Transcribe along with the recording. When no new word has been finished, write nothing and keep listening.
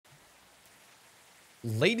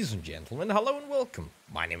Ladies and gentlemen, hello and welcome.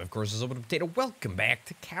 My name, of course, is Open Potato. Welcome back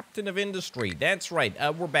to Captain of Industry. That's right,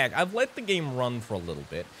 we're back. I've let the game run for a little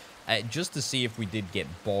bit, just to see if we did get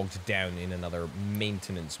bogged down in another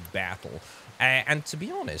maintenance battle. And to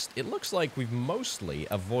be honest, it looks like we've mostly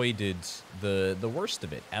avoided the worst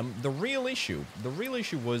of it. The real issue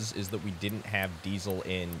is that we didn't have diesel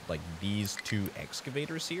in like these two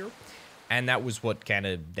excavators here. And that was what kind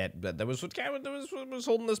of was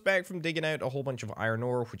holding us back from digging out a whole bunch of iron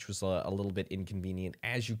ore, which was a little bit inconvenient.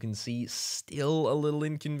 As you can see, still a little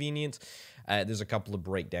inconvenient. There's a couple of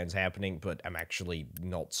breakdowns happening, but I'm actually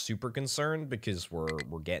not super concerned because we're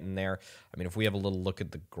getting there. I mean, if we have a little look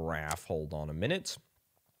at the graph, hold on a minute.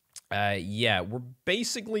 Yeah, we're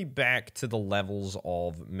basically back to the levels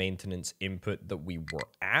of maintenance input that we were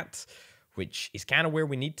at, which is kind of where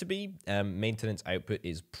we need to be. Maintenance output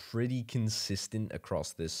is pretty consistent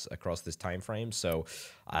across this time frame. So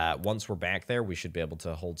once we're back there, we should be able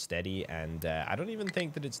to hold steady. And I don't even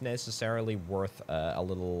think that it's necessarily worth a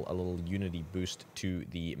little Unity boost to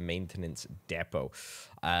the maintenance depot.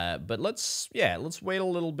 But let's wait a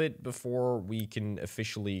little bit before we can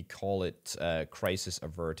officially call it crisis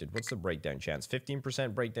averted. What's the breakdown chance?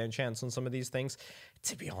 15% breakdown chance on some of these things.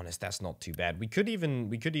 To be honest, that's not too bad. We could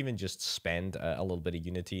even just spend a little bit of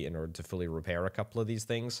Unity in order to fully repair a couple of these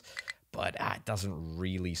things, but it doesn't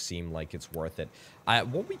really seem like it's worth it.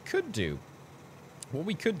 What we could do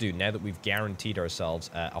now that we've guaranteed ourselves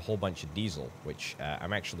a whole bunch of diesel, which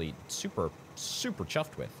I'm actually super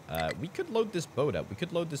chuffed with, we could load this boat up. We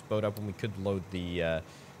could load this boat up, and we could load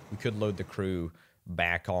the crew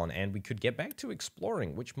back on, and we could get back to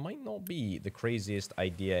exploring, which might not be the craziest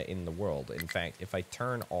idea in the world. In fact, if I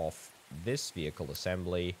turn off this vehicle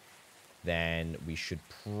assembly, then we should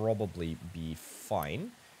probably be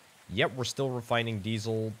fine. Yep, we're still refining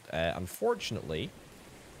diesel. Unfortunately,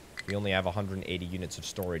 we only have 180 units of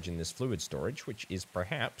storage in this fluid storage, which is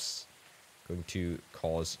perhaps going to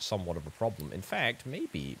cause somewhat of a problem. In fact,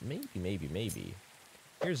 maybe.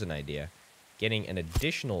 Here's an idea. Getting an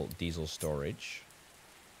additional diesel storage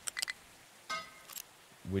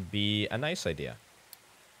would be a nice idea.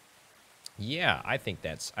 Yeah, I think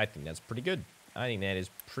that's pretty good. I think that is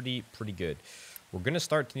pretty good. We're going to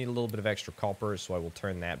start to need a little bit of extra copper, so I will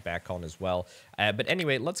turn that back on as well. But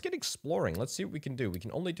anyway, let's get exploring. Let's see what we can do. We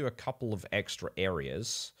can only do a couple of extra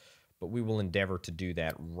areas, but we will endeavor to do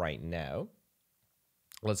that right now.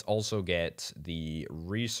 Let's also get the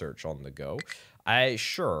research on the go.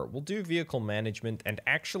 Sure, we'll do vehicle management, and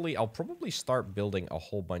actually, I'll probably start building a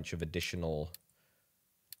whole bunch of additional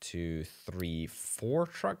 2, 3, 4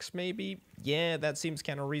 trucks, maybe. Yeah, that seems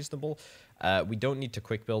kind of reasonable. We don't need to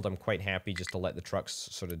quick build. I'm quite happy just to let the trucks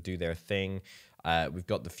sort of do their thing. We've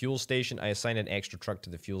got the fuel station. I assigned an extra truck to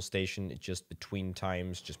the fuel station just between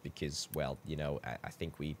times, just because, well, you know, I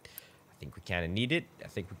think we kind of need it. I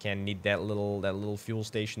think we kind of need that little fuel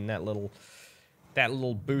station, that little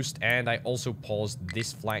boost. And I also paused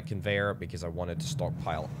this flat conveyor because I wanted to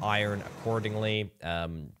stockpile iron accordingly.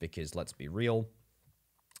 Because let's be real,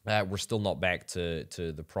 we're still not back to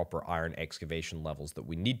the proper iron excavation levels that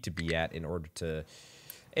we need to be at in order to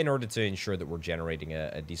ensure that we're generating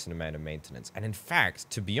a decent amount of maintenance. And in fact,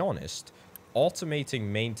 to be honest, automating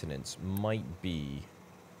maintenance might be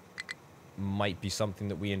something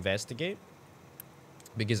that we investigate,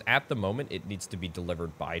 because at the moment it needs to be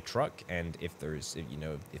delivered by truck, and if there's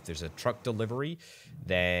a truck delivery,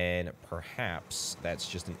 then perhaps that's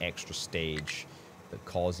just an extra stage that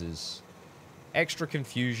causes extra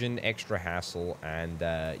confusion, extra hassle, and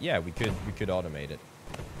yeah, we could automate it.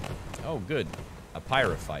 Oh, good. A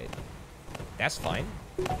pirate fight. That's fine.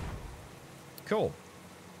 Cool.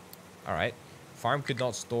 All right. Farm could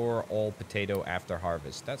not store all potato after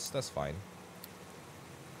harvest. That's fine.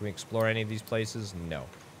 Can we explore any of these places? No.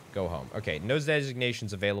 Go home. Okay, no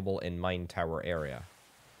designations available in mine tower area.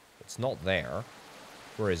 It's not there.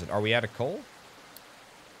 Where is it? Are we out of coal?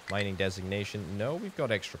 Mining designation. No, we've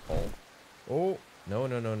got extra coal. Oh, no.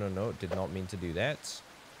 Did not mean to do that.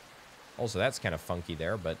 Also, that's kind of funky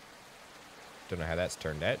there, but don't know how that's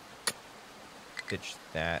turned out. Ditch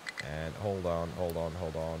that, and hold on.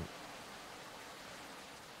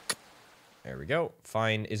 There we go.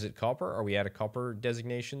 Fine. Is it copper? Are we out of copper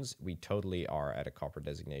designations? We totally are out of copper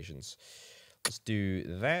designations. Let's do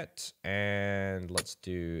that, and let's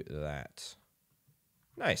do that.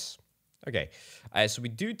 Nice. Okay, so we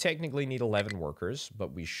do technically need 11 workers,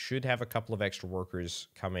 but we should have a couple of extra workers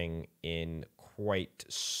coming in quite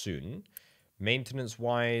soon.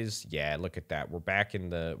 Maintenance-wise, yeah, look at that. We're back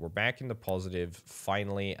in the positive.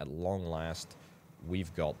 Finally, at long last,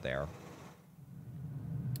 we've got there.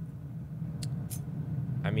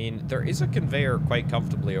 I mean, there is a conveyor quite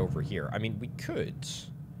comfortably over here. I mean, we could.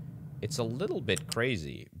 It's a little bit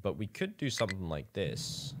crazy, but we could do something like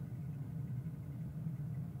this.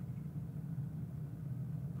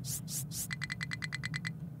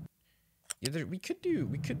 Yeah, we could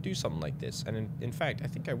do something like this. And in fact, I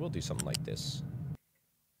think I will do something like this.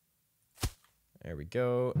 There we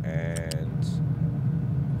go. And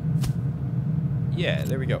yeah,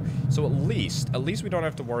 there we go. So at least we don't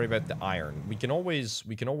have to worry about the iron. We can always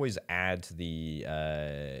add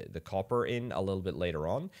the copper in a little bit later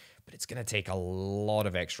on, but it's gonna take a lot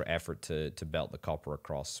of extra effort to belt the copper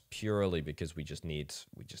across, purely because we just need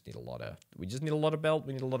a lot of belt.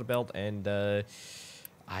 We need a lot of belt, and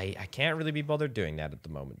I can't really be bothered doing that at the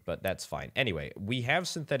moment, but that's fine. Anyway, we have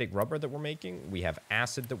synthetic rubber that we're making. We have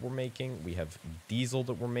acid that we're making. We have diesel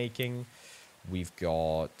that we're making. We've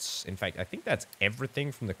got, in fact, I think that's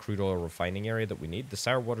everything from the crude oil refining area that we need. The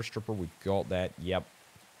sour water stripper, we've got that. Yep.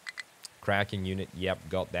 Cracking unit, yep,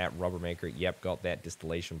 got that. Rubber maker, yep, got that.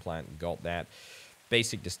 Distillation plant, got that.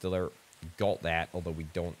 Basic distiller, got that, although we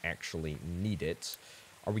don't actually need it.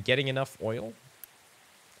 Are we getting enough oil?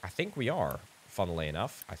 I think we are, funnily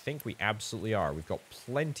enough. I think we absolutely are. We've got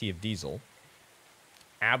plenty of diesel.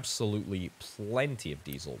 Absolutely plenty of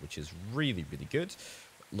diesel, which is really, really good.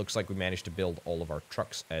 Looks like we managed to build all of our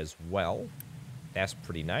trucks as well. That's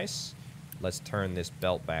pretty nice. Let's turn this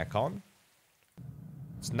belt back on.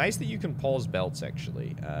 It's nice that you can pause belts,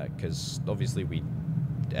 actually, because obviously we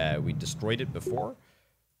destroyed it before,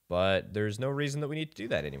 but there's no reason that we need to do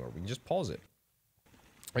that anymore. We can just pause it.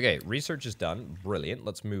 Okay, research is done. Brilliant.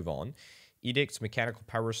 Let's move on. Edicts, mechanical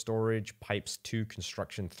power storage, pipes 2,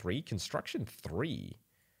 construction 3. Construction 3?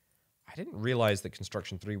 I didn't realize that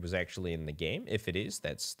construction 3 was actually in the game. If it is,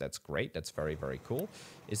 that's great. That's very, very cool.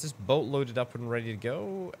 Is this boat loaded up and ready to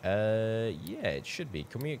go? Yeah, it should be.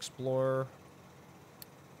 Can we explore...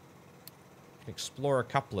 explore a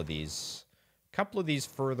couple of these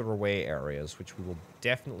further away areas, which we will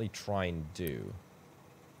definitely try and do.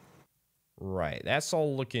 Right, that's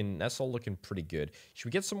all looking pretty good. Should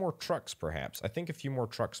we get some more trucks, perhaps? I think a few more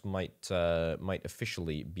trucks might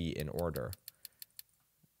officially be in order.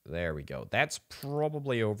 There we go. That's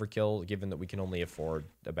probably overkill, given that we can only afford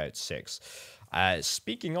about 6.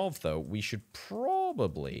 Speaking of, though, we should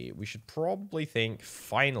probably think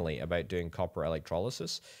finally about doing copper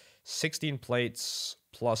electrolysis. 16 plates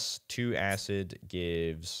plus 2 acid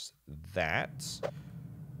gives that.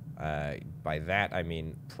 By that, I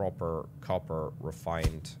mean proper copper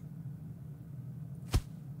refined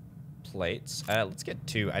plates. Let's get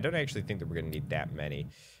 2. I don't actually think that we're going to need that many.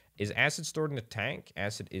 Is acid stored in a tank?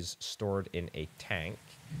 Acid is stored in a tank,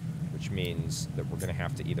 which means that we're going to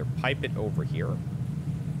have to either pipe it over here,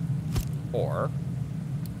 or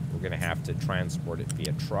we're going to have to transport it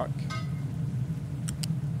via truck.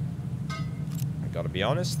 Gotta be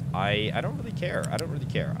honest, I don't really care. I don't really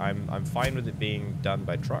care. I'm fine with it being done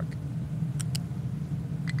by truck.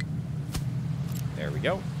 There we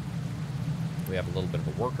go. We have a little bit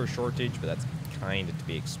of a worker shortage, but that's kind of to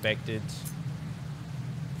be expected.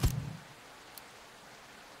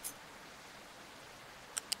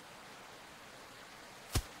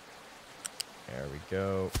 There we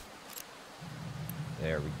go.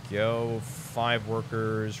 There we go. 5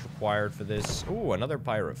 workers required for this. Ooh, another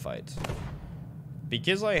pirate fight.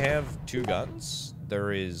 Because I have 2 guns,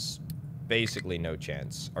 there is basically no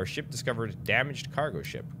chance. Our ship discovered a damaged cargo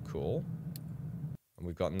ship. Cool. And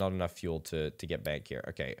we've got not enough fuel to get back here.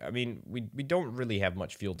 Okay, I mean, we don't really have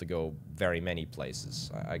much fuel to go very many places.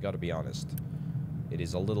 I gotta be honest.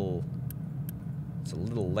 It's a little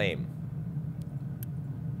lame.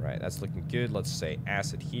 Right, that's looking good. Let's say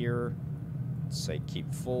acid here. Let's say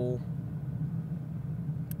keep full.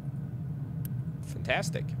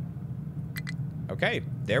 Fantastic. Okay,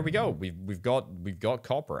 there we go. We've got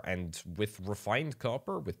copper, and with refined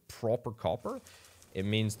copper, with proper copper, it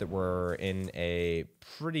means that we're in a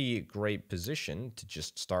pretty great position to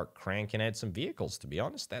just start cranking out some vehicles. To be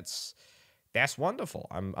honest, that's wonderful.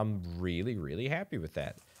 I'm really, really happy with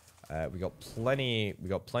that. We got plenty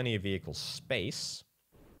of vehicle space,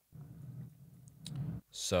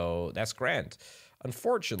 so that's grand.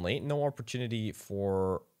 Unfortunately, no opportunity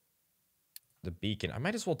for the beacon. I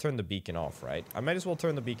might as well turn the beacon off, right? I might as well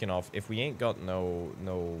turn the beacon off. If we ain't got no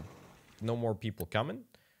more people coming,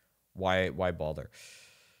 why bother?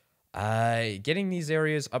 Getting these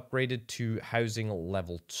areas upgraded to housing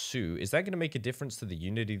level 2. Is that going to make a difference to the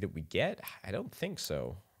unity that we get? I don't think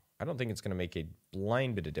so. I don't think it's going to make a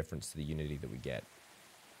blind bit of difference to the unity that we get.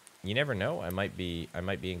 You never know. I might be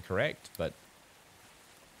incorrect, but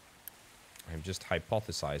I'm just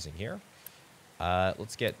hypothesizing here.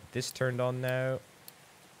 Let's get this turned on now.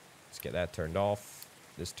 Let's get that turned off.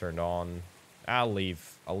 This turned on. I'll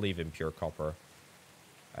leave impure copper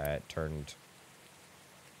turned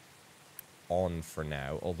on for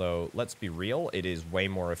now. Although, let's be real, it is way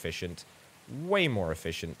more efficient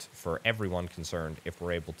for everyone concerned if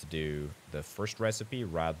we're able to do the first recipe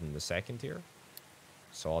rather than the second here.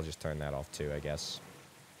 So I'll just turn that off too, I guess.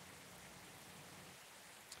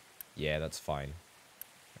 Yeah, that's fine.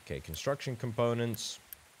 Okay, construction components.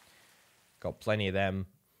 Got plenty of them.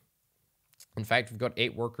 In fact, we've got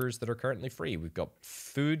 8 workers that are currently free. We've got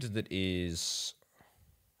food that is...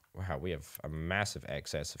 Wow, we have a massive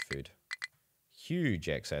excess of food. Huge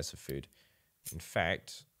excess of food. In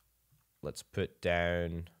fact, let's put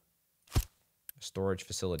down a storage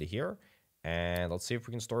facility here. And let's see if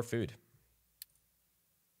we can store food.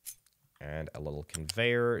 And a little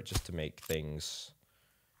conveyor just to make things...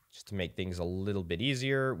 a little bit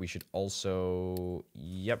easier. We should also...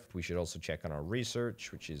 Yep, we should also check on our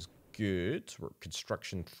research, which is good. We're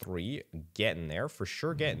construction 3. Getting there. For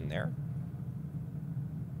sure getting there.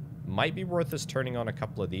 Might be worth us turning on a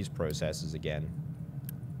couple of these processes again.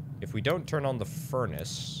 If we don't turn on the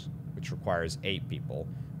furnace, which requires 8 people,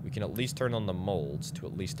 we can at least turn on the molds to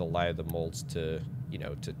at least allow the molds to, you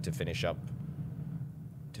know, to finish up.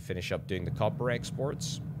 To finish up doing the copper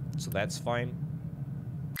exports. So that's fine.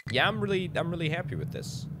 Yeah, I'm really happy with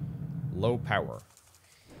this. Low power.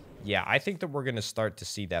 Yeah, I think that we're going to start to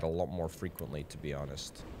see that a lot more frequently, to be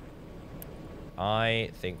honest.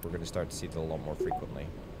 I think we're going to start to see that a lot more frequently.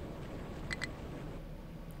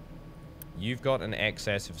 You've got an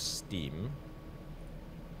excess of steam.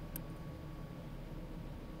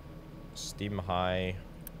 Steam high.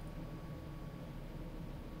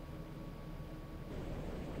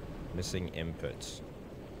 Missing input.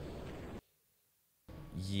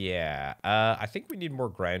 Yeah, I think we need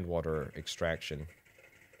more groundwater extraction.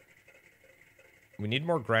 We need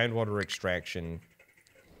more groundwater extraction.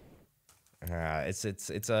 It's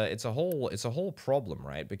a whole problem,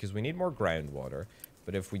 right? Because we need more groundwater,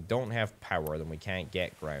 but if we don't have power, then we can't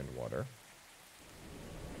get groundwater.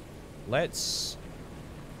 Let's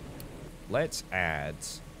add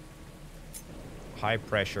high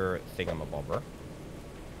pressure thingamabobber.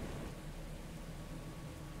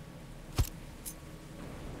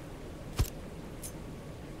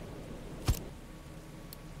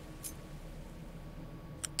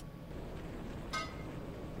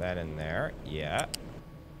 That in there, yeah.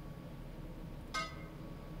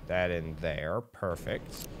 That in there,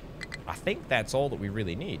 perfect. I think that's all that we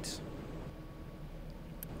really need.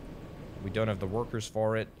 We don't have the workers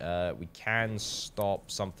for it. We can stop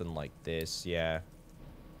something like this, yeah.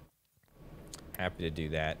 Happy to do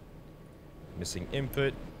that. Missing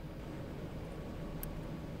input.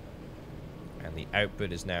 And the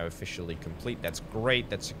output is now officially complete. That's great.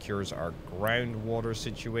 That secures our groundwater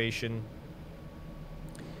situation.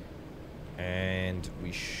 And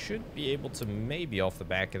we should be able to maybe off the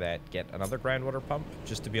back of that get another groundwater pump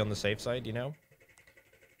just to be on the safe side, you know?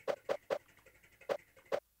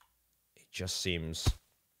 It just seems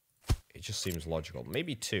logical.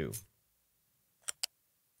 Maybe 2.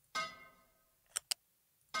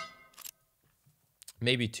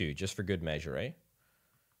 Maybe 2, just for good measure, eh?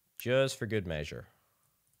 Just for good measure.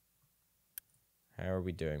 How are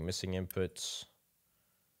we doing? Missing inputs.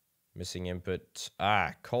 Missing input.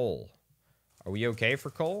 Ah, coal. Are we okay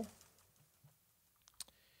for coal?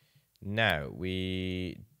 Now,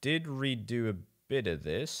 we did redo a bit of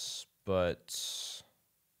this, but...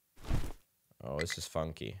 Oh, this is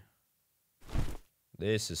funky.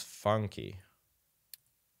 This is funky.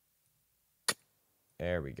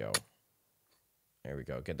 There we go. There we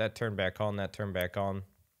go. Get that turned back on, that turned back on.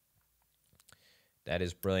 That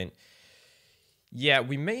is brilliant. Yeah,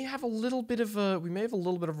 we may have a little bit of a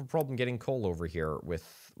problem getting coal over here with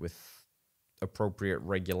appropriate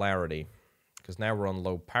regularity, because now we're on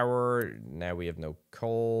low power. Now we have no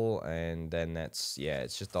coal, and then that's, yeah,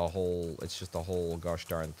 it's just a whole gosh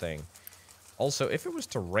darn thing. Also, if it was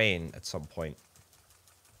to rain at some point,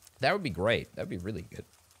 that would be great. That'd be really good.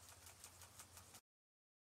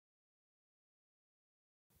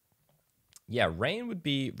 Yeah, rain would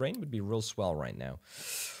be real swell right now.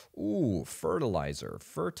 Ooh, fertilizer,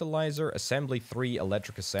 assembly 3,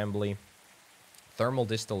 electric assembly. Thermal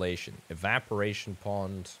distillation, evaporation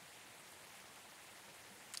pond,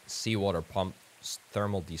 seawater pump,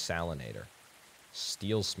 thermal desalinator,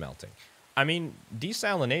 steel smelting. I mean,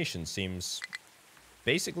 desalination seems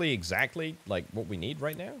basically exactly like what we need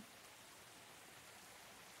right now.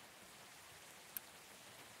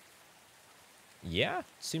 Yeah,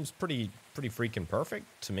 seems pretty freaking perfect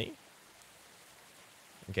to me.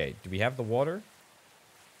 Okay, do we have the water?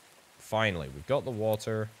 Finally, we've got the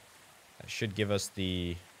water. That should give us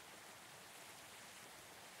the...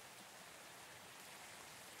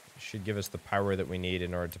 should give us the power that we need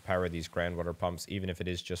in order to power these groundwater pumps, even if it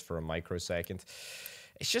is just for a microsecond.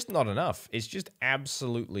 It's just not enough. It's just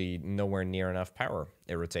absolutely nowhere near enough power,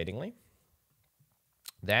 irritatingly.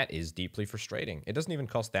 That is deeply frustrating. It doesn't even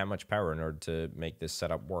cost that much power in order to make this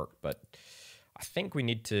setup work, but I think we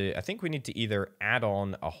need to either add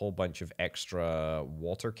on a whole bunch of extra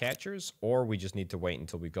water catchers, or we just need to wait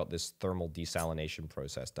until we've got this thermal desalination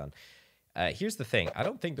process done. Here's the thing. I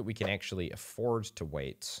don't think that we can actually afford to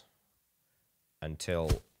wait until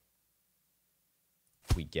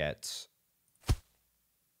we get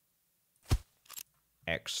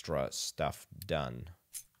extra stuff done.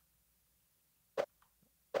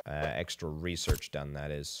 Extra research done, that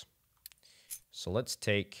is. So let's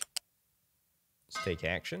take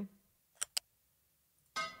action.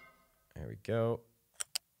 There we go.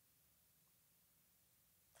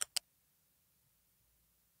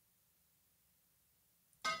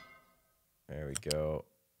 There we go.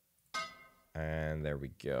 And there we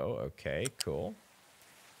go. Okay, cool.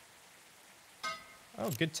 Oh,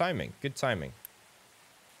 good timing. Good timing.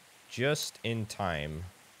 Just in time.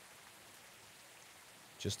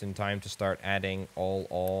 Just in time to start adding all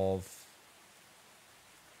of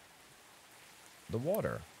the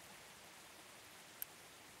water.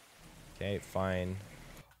 Okay, fine.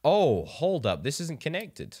 Oh, hold up. This isn't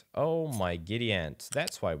connected. Oh my giddy aunt.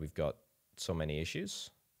 That's why we've got so many issues.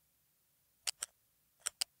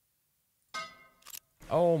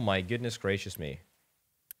 Oh my goodness gracious me.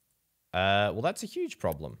 Well, that's a huge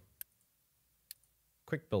problem.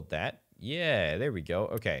 Quick build that. Yeah, there we go.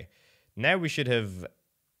 Okay. Now we should have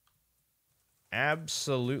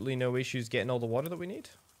absolutely no issues getting all the water that we need.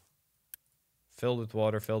 Filled with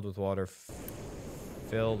water, filled with water,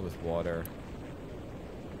 filled with water.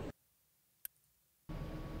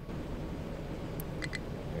 There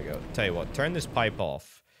we go. Tell you what, turn this pipe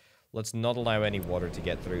off. Let's not allow any water to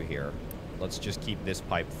get through here. Let's just keep this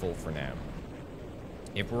pipe full for now.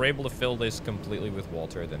 If we're able to fill this completely with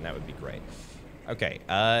water, then that would be great. Okay,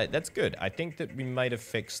 that's good. I think that we might have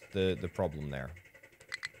fixed the problem there.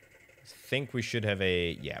 I think we should have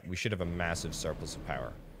a... yeah, we should have a massive surplus of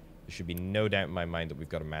power. There should be no doubt in my mind that we've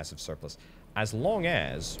got a massive surplus. As long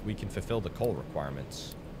as we can fulfill the coal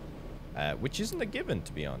requirements. Which isn't a given,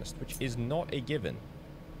 to be honest. Which is not a given.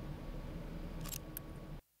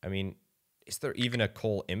 I mean, is there even a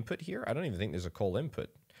coal input here? I don't even think there's a coal input.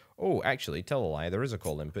 Oh, actually, tell a lie. There is a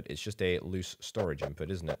coal input. It's just a loose storage input,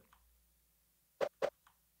 isn't it?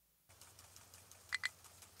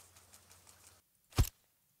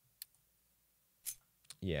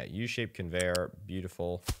 Yeah, U-shaped conveyor.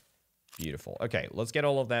 Beautiful. Beautiful. Okay, let's get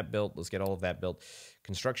all of that built. Let's get all of that built.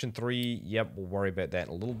 Construction 3, yep, we'll worry about that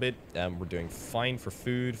in a little bit. We're doing fine for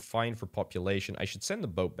food, fine for population. I should send the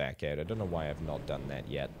boat back out. I don't know why I've not done that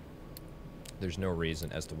yet. There's no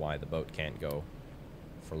reason as to why the boat can't go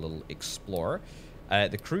for a little explore.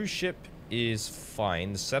 The cruise ship is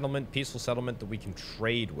fine. The settlement, peaceful settlement that we can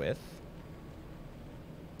trade with.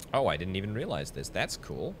 Oh, I didn't even realize this. That's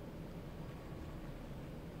cool.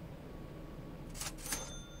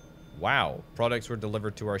 Wow, products were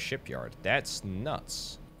delivered to our shipyard. That's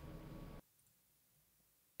nuts.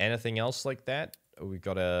 Anything else like that? Oh, we've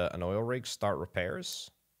got an oil rig, start repairs.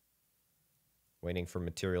 Waiting for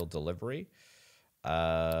material delivery.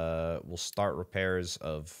 We'll start repairs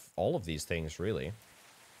of all of these things, really.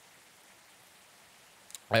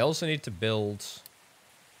 I also need to build...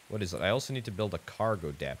 what is it? I also need to build a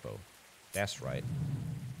cargo depot. That's right.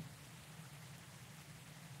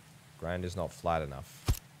 Ground is not flat enough.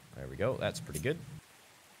 There we go. That's pretty good.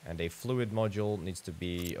 And a fluid module needs to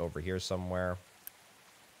be over here somewhere.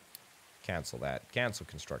 Cancel that. Cancel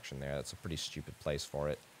construction there. That's a pretty stupid place for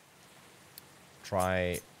it.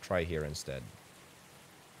 Try here instead.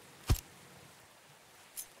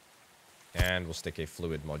 And we'll stick a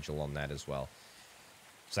fluid module on that as well.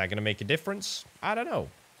 Is that going to make a difference? I don't know.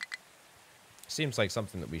 Seems like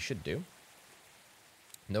something that we should do.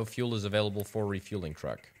 No fuel is available for refueling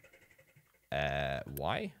truck.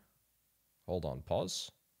 Why? Hold on,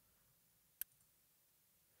 pause.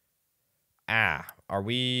 Ah, are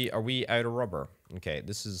we out of rubber? Okay,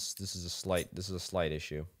 this is a slight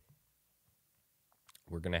issue.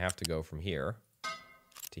 We're gonna have to go from here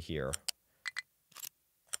to here.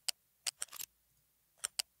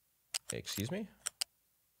 Excuse me?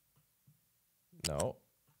 No.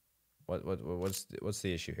 What's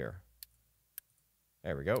the issue here?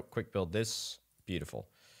 There we go. Quick build this. Beautiful.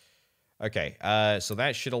 Okay, so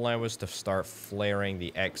that should allow us to start flaring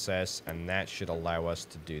the excess, and that should allow us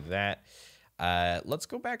to do that. Let's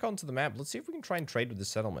go back onto the map. Let's see if we can try and trade with the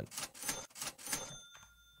settlement.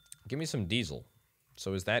 Give me some diesel.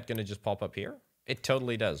 So is that going to just pop up here? It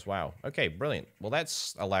totally does. Wow. Okay, brilliant. Well,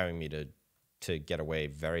 that's allowing me to get away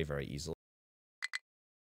very, very easily.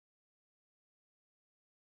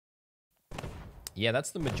 Yeah,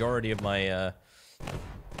 that's the majority of my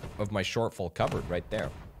shortfall covered right there.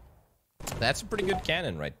 That's a pretty good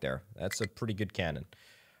cannon right there. That's a pretty good cannon.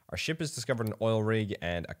 Our ship has discovered an oil rig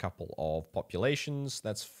and a couple of populations.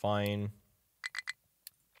 That's fine.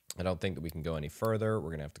 I don't think that we can go any further. We're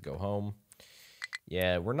going to have to go home.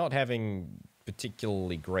 Yeah, we're not having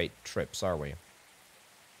particularly great trips, are we?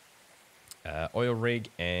 Oil rig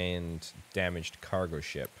and damaged cargo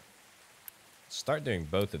ship. Start doing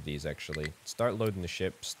both of these, actually. Start loading the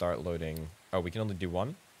ship, start loading... Oh, we can only do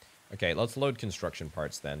one? Okay, let's load construction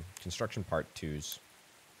parts then. Construction part 2s.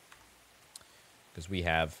 Because we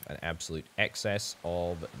have an absolute excess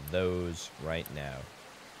of those right now.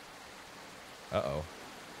 Uh-oh.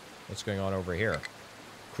 What's going on over here?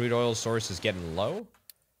 Crude oil source is getting low?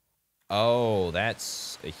 Oh,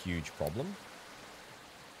 that's a huge problem.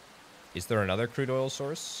 Is there another crude oil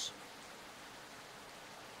source?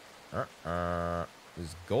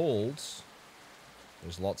 There's gold.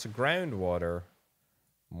 There's lots of groundwater.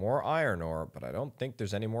 More iron ore, but I don't think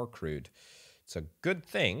there's any more crude. It's a good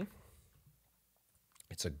thing.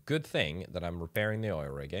 It's a good thing that I'm repairing the oil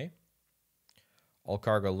rig, eh? All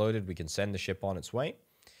cargo loaded. We can send the ship on its way.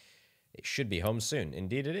 It should be home soon.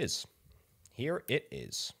 Indeed it is. Here it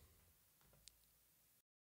is.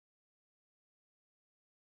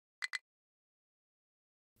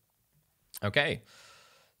 Okay.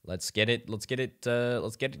 Let's get it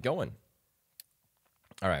going.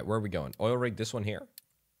 All right, where are we going? Oil rig, this one here.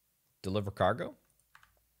 Deliver cargo.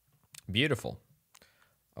 Beautiful.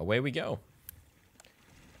 Away we go.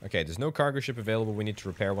 Okay, there's no cargo ship available. We need to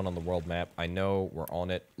repair one on the world map. I know, we're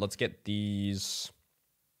on it. Let's get these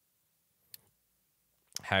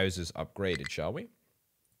houses upgraded, shall we?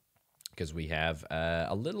 Because we have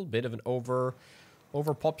a little bit of an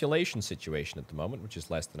overpopulation situation at the moment, which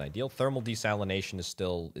is less than ideal. Thermal desalination is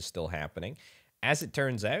still happening. As it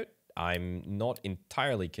turns out, I'm not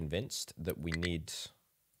entirely convinced that we need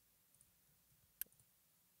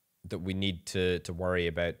to worry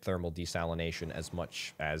about thermal desalination as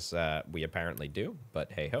much as we apparently do,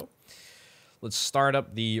 but hey-ho. Let's start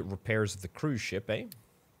up the repairs of the cruise ship, eh?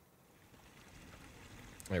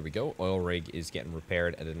 There we go. Oil rig is getting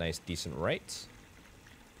repaired at a nice, decent rate.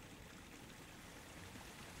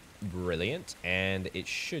 Brilliant. And it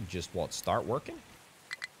should just, what, start working?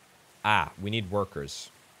 Ah, we need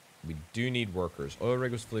workers. We do need workers. Oil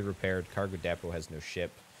rig was fully repaired. Cargo depot has no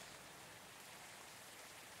ship.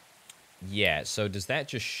 Yeah, so does that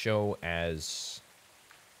just show as...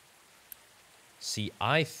 See,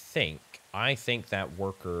 I think that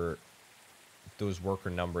worker... Those worker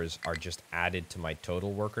numbers are just added to my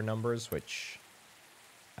total worker numbers, which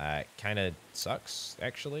kind of sucks,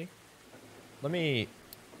 actually. Let me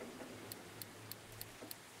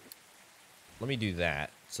do that.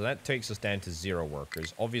 So that takes us down to 0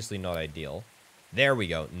 workers. Obviously not ideal. There we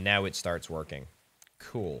go. Now it starts working.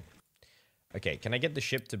 Cool. Okay, can I get the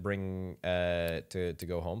ship to bring to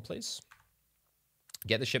go home, please?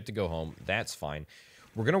 Get the ship to go home. That's fine.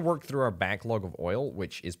 We're going to work through our backlog of oil,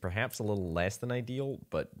 which is perhaps a little less than ideal,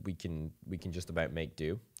 but we can just about make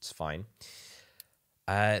do. It's fine.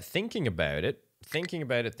 Thinking about it. Can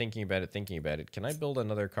I build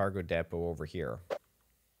another cargo depot over here?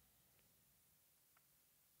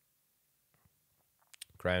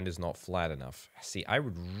 Ground is not flat enough. See, I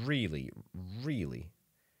would really, really,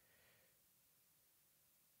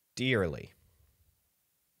 dearly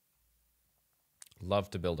love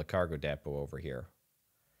to build a cargo depot over here,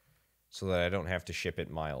 so that I don't have to ship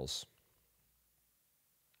it miles.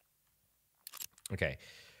 Okay,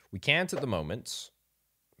 we can't at the moment,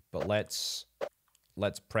 but let's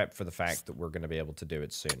prep for the fact that we're going to be able to do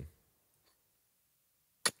it soon.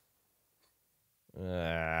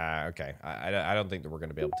 Okay, I don't think that we're going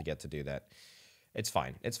to be able to get to do that. It's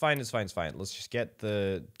fine. It's fine. Let's just get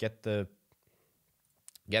the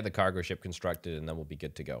cargo ship constructed, and then we'll be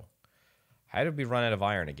good to go. How did we run out of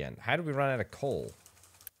iron again? How did we run out of coal?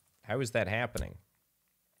 How is that happening?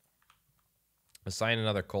 Assign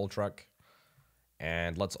another coal truck.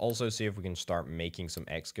 And let's also see if we can start making some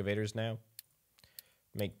excavators now.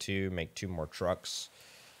 Make two more trucks.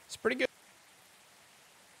 It's pretty good.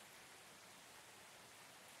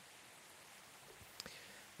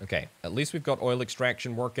 Okay, at least we've got oil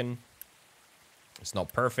extraction working. It's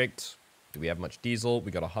not perfect. Do we have much diesel? We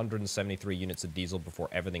got 173 units of diesel before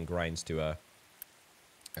everything grinds to a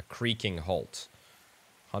creaking halt.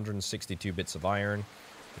 162 bits of iron.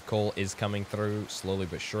 The coal is coming through slowly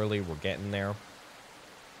but surely. We're getting there.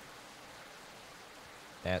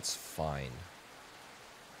 That's fine.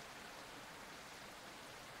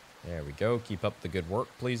 There we go. Keep up the good work,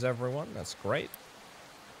 please, everyone. That's great.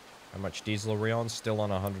 How much diesel are we on? Still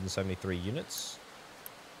on 173 units.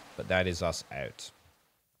 But that is us out.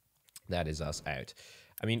 That is us out.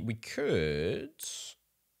 I mean, we could,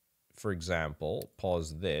 for example,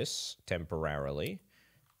 pause this temporarily.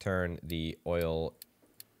 Turn the oil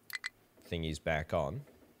thingies back on.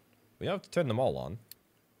 We don't have to turn them all on.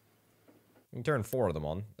 We can turn 4 of them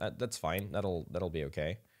on. That's fine. That'll be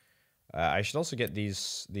okay. I should also get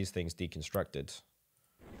these things deconstructed.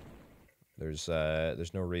 There's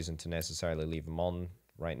no reason to necessarily leave them on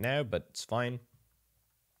right now, but it's fine.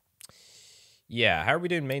 Yeah, how are we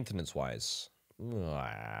doing maintenance-wise?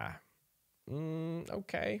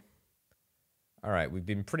 Okay. All right, we've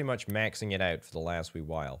been pretty much maxing it out for the last wee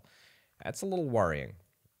while. That's a little worrying.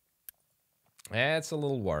 That's a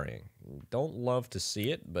little worrying. Don't love to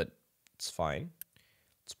see it, but it's fine.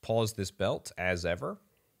 Let's pause this belt as ever.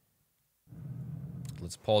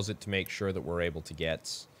 Let's pause it to make sure that we're able to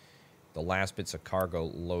get the last bits of cargo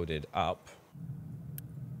loaded up.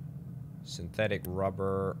 Synthetic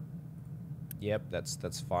rubber. Yep,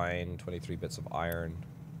 that's fine. 23 bits of iron.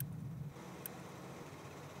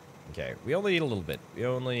 Okay, we only need a little bit. We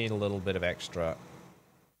only need a little bit of extra.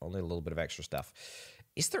 Only a little bit of extra stuff.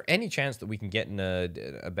 Is there any chance that we can get in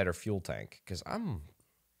a better fuel tank? Because I'm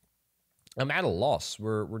at a loss.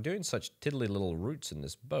 We're doing such tiddly little routes in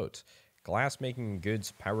this boat. Glass making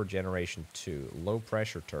goods, power generation 2, low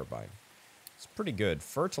pressure turbine. It's pretty good.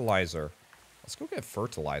 Fertilizer. Let's go get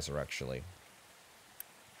fertilizer, actually.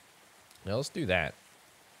 Now, let's do that.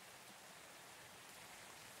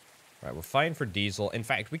 All right, we're fine for diesel. In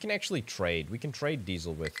fact, we can actually trade. We can trade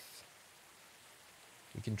diesel with...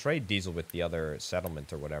 We can trade diesel with the other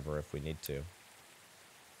settlement or whatever if we need to.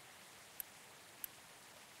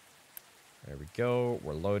 There we go.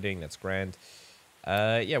 We're loading. That's grand.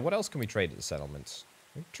 Yeah, what else can we trade at the settlements?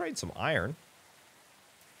 We can trade some iron.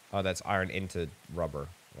 Oh, that's iron into rubber.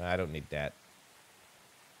 I don't need that.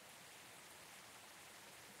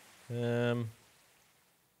 I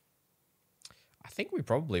think we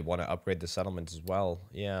probably want to upgrade the settlement as well.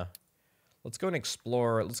 Yeah. Let's go and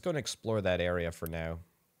explore. Let's go and explore that area for now.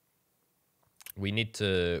 We need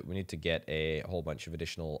to get a whole bunch of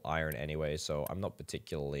additional iron anyway, so I'm not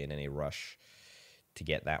particularly in any rush to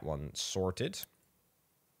get that one sorted.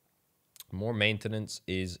 More maintenance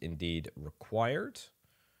is indeed required,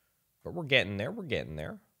 but we're getting there. We're getting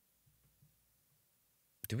there.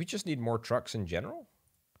 Do we just need more trucks in general?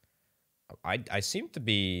 I seem to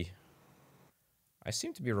be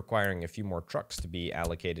requiring a few more trucks to be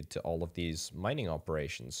allocated to all of these mining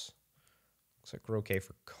operations. Looks like we're okay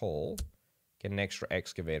for coal. Get an extra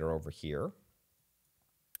excavator over here.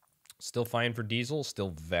 Still fine for diesel.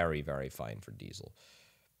 Still very, very fine for diesel.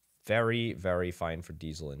 Very, very fine for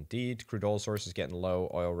diesel indeed. Crude oil source is getting low.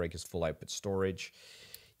 Oil rig is full output storage.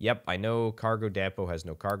 Yep, I know cargo depot has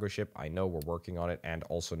no cargo ship. I know we're working on it, and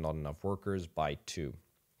also not enough workers by 2.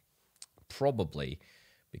 Probably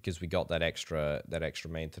because we got that extra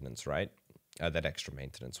maintenance, right? That extra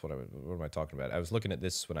maintenance. What am I talking about? I was looking at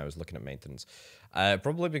this when I was looking at maintenance.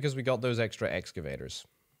 Probably because we got those extra excavators.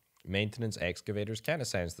 Maintenance excavators kind of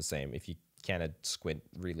sounds the same if you kind of squint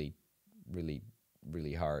really, really,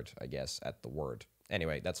 really hard, I guess, at the word.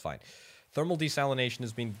 Anyway, that's fine. Thermal desalination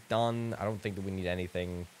has been done. I don't think that we need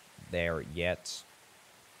anything there yet.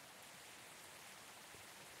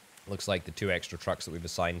 Looks like the 2 extra trucks that we've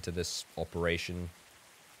assigned to this operation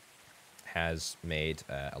has made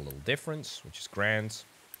a little difference, which is grand.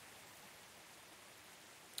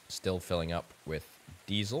 Still filling up with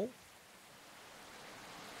diesel,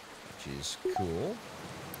 which is cool.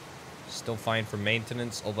 Still fine for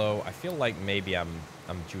maintenance, although I feel like maybe I'm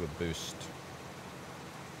due a boost.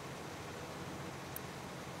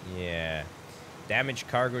 Yeah. Damaged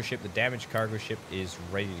cargo ship. The damaged cargo ship is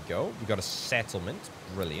ready to go. We got a settlement.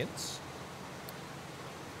 Brilliant.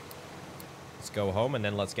 Let's go home and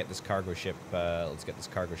then let's get this cargo ship.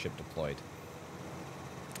 Deployed.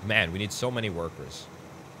 Man, we need so many workers.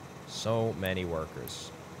 So many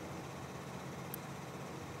workers.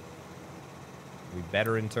 We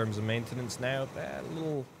better in terms of maintenance now. A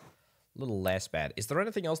little less bad. Is there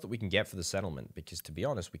anything else that we can get for the settlement? Because to be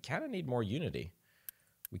honest, we kind of need more unity.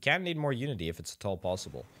 We can need more unity if it's at all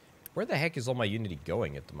possible. Where the heck is all my unity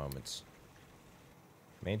going at the moment?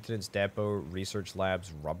 Maintenance depot, research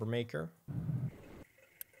labs, rubber maker.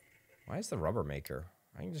 Why is the rubber maker?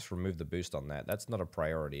 I can just remove the boost on that. That's not a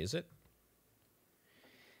priority, is it?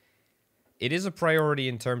 It is a priority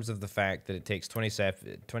in terms of the fact that it takes 20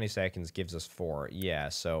 seconds, gives us 4. Yeah,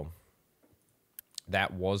 so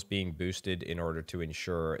that was being boosted in order to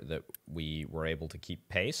ensure that we were able to keep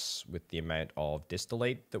pace with the amount of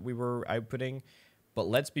distillate that we were outputting. But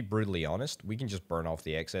let's be brutally honest, we can just burn off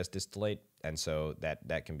the excess distillate, and so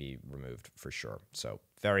that can be removed for sure. So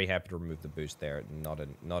very happy to remove the boost there, not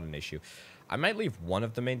an issue. I might leave one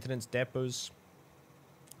of the maintenance depots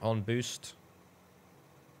on boost,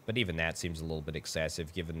 but even that seems a little bit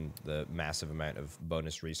excessive given the massive amount of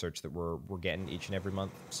bonus research that we're getting each and every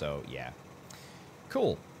month. So yeah.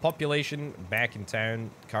 Cool. Population back in town.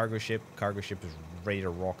 Cargo ship. Cargo ship is ready to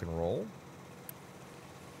rock and roll.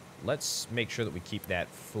 Let's make sure that we keep that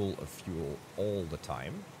full of fuel all the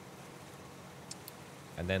time.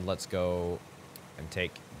 And then let's go and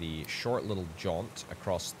take the short little jaunt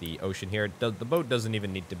across the ocean here. The boat doesn't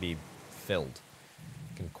even need to be filled.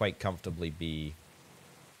 It can quite comfortably be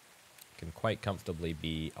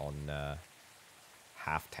on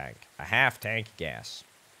half tank. A half tank gas.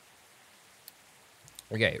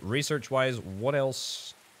 Okay, research-wise, what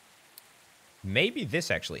else? Maybe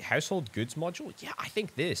this, actually. Household goods module? Yeah, I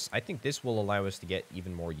think this. I think this will allow us to get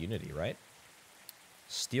even more unity, right?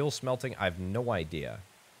 Steel smelting, I have no idea.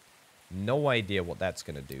 No idea what that's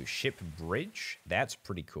going to do. Ship bridge? That's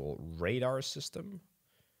pretty cool. Radar system?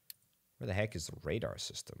 Where the heck is the radar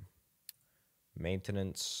system?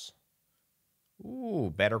 Maintenance.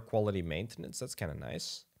 Ooh, better quality maintenance. That's kind of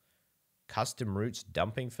nice. Custom routes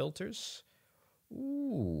dumping filters.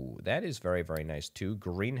 Ooh, that is very, very nice too.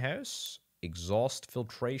 Greenhouse, exhaust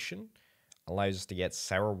filtration, allows us to get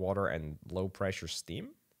sour water and low pressure steam.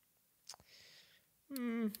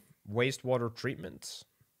 Wastewater treatment.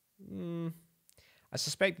 I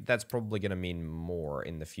suspect that's probably going to mean more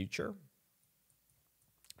in the future.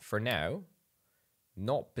 For now,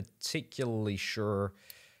 not particularly sure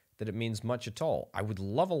that it means much at all. I would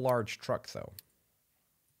love a large truck though.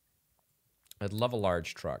 I'd love a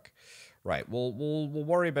large truck. Right, we'll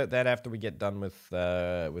worry about that after we get done with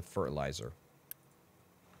fertilizer.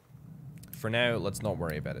 For now, let's not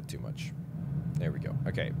worry about it too much. There we go.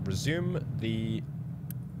 Okay, resume the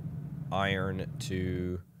iron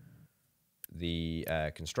to the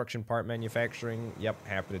construction part manufacturing. Yep,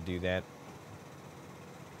 happy to do that.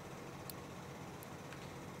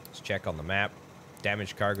 Let's check on the map.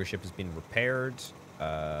 Damaged cargo ship has been repaired.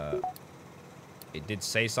 It did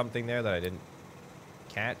say something there that I didn't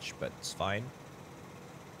catch, but it's fine.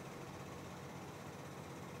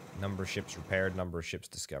 Number of ships repaired, number of ships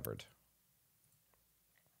discovered.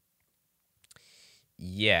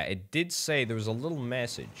 Yeah, it did say there was a little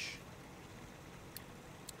message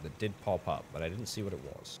that did pop up, but I didn't see what it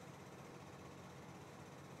was.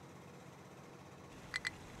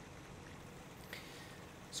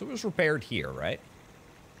 So it was repaired here, right?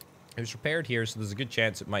 It was repaired here, so there's a good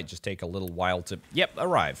chance it might just take a little while to... Yep,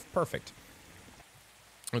 arrive. Perfect.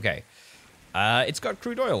 Okay. It's got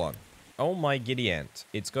crude oil on. Oh my giddy aunt.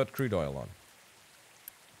 It's got crude oil on.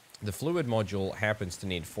 The fluid module happens to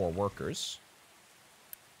need 4 workers.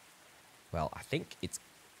 Well, I think it's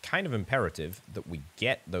kind of imperative that we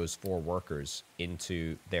get those 4 workers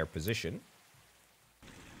into their position.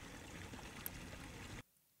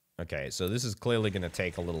 Okay, so this is clearly going to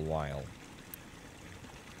take a little while.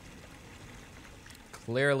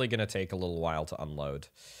 Clearly going to take a little while to unload.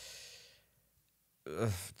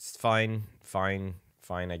 It's fine,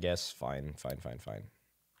 I guess. Fine.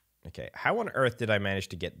 Okay, how on earth did I manage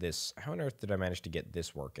to get this? How on earth did I manage to get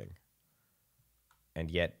this working?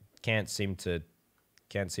 And yet can't seem to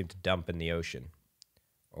dump in the ocean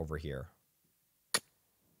over here.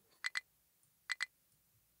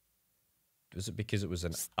 Was it because it was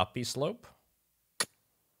an uppy slope?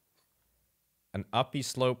 An uppy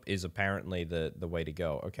slope is apparently the way to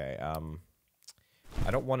go. Okay,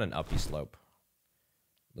 I don't want an uppy slope.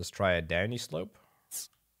 Let's try a downy slope.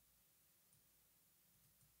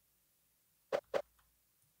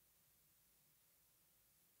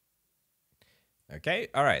 Okay,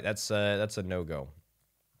 all right, that's a no-go.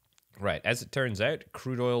 Right, as it turns out,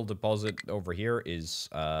 crude oil deposit over here is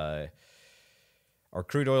our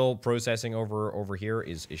crude oil processing over here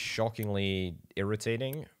is shockingly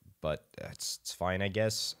irritating, but it's fine, I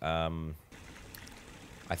guess.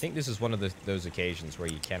 I think this is one of those occasions where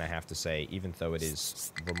you kind of have to say, even though it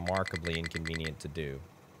is remarkably inconvenient to do,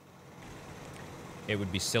 it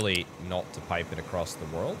would be silly not to pipe it across the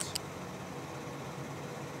world.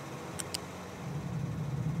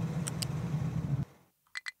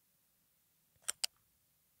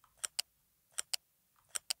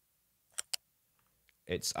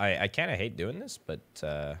 I kind of hate doing this, but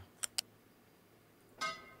there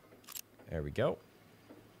we go.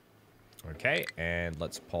 Okay, and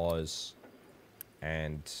let's pause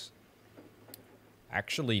and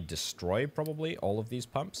actually destroy probably all of these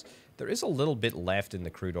pumps. There is a little bit left in the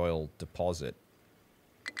crude oil deposit.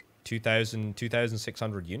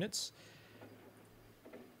 2,600 units.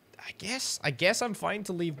 I guess I'm fine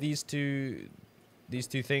to leave these two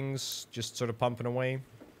things just sort of pumping away.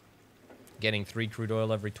 Getting 3 crude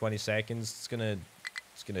oil every 20 seconds. It's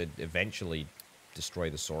gonna eventually destroy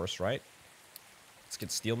the source, right? Let's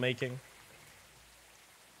get steel making.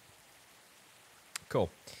 Cool.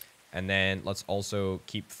 And then let's also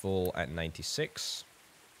keep full at 96.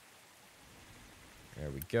 There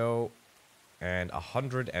we go. And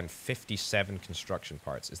 157 construction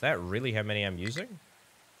parts. Is that really how many I'm using?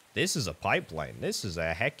 This is a pipeline. This is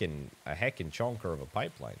a heckin' chonker of a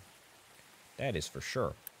pipeline. That is for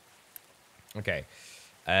sure. Okay.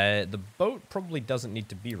 The boat probably doesn't need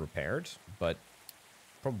to be repaired, but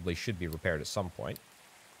probably should be repaired at some point.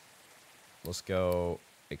 Let's go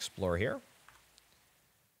explore here.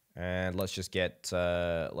 And let's just get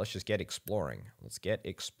exploring. Let's get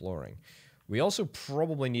exploring. We also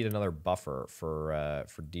probably need another buffer for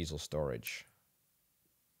diesel storage.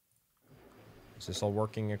 Is this all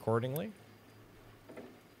working accordingly?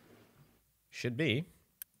 Should be.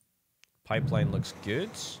 Pipeline looks good.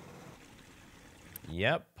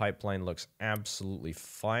 Yep, pipeline looks absolutely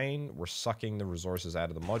fine. We're sucking the resources out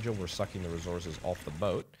of the module. We're sucking the resources off the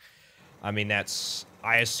boat. I mean,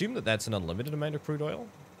 I assume that that's an unlimited amount of crude oil.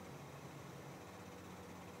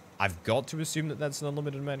 I've got to assume that that's an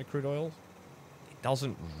unlimited amount of crude oil. It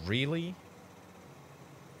doesn't really.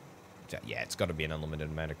 Yeah, it's got to be an unlimited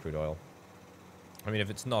amount of crude oil. I mean,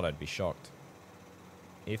 if it's not, I'd be shocked.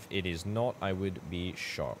 If it is not, I would be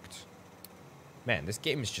shocked. Man, this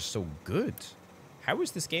game is just so good. How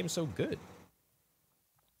is this game so good?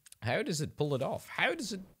 How does it pull it off? How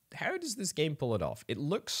does this game pull it off? It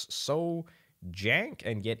looks so jank,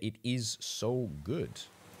 and yet it is so good.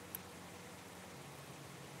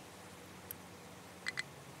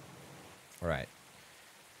 Alright.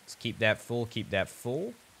 Let's keep that full, keep that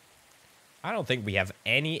full. I don't think we have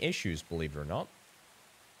any issues, believe it or not.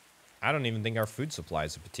 I don't even think our food supply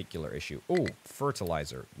is a particular issue. Oh,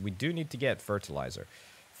 fertilizer. We do need to get fertilizer.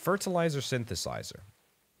 Fertilizer synthesizer.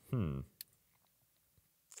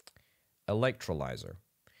 Electrolyzer.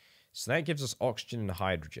 So that gives us oxygen and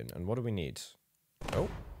hydrogen. And what do we need? Oh.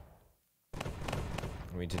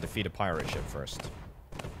 We need to defeat a pirate ship first.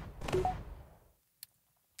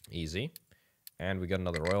 Easy. And we got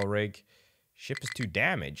another oil rig. Ship is too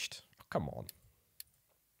damaged. Oh, come on.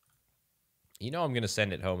 You know I'm going to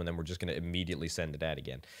send it home, and then we're just going to immediately send it out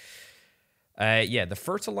again. Yeah, the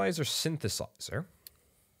fertilizer synthesizer.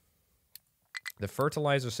 The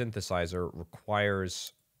fertilizer synthesizer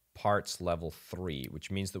requires parts level 3,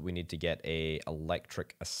 which means that we need to get a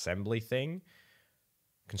electric assembly thing.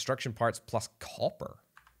 Construction parts plus copper.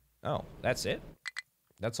 Oh, that's it?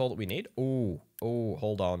 That's all that we need? Oh,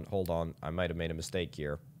 hold on. I might have made a mistake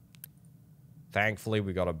here. Thankfully,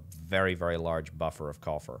 we got a very, very large buffer of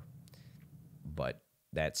copper. But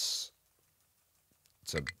it's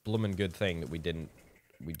a bloomin' good thing that we didn't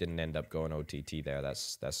end up going OTT there.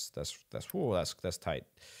 That's tight.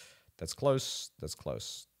 That's close. It's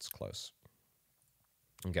close.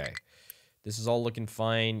 Okay. This is all looking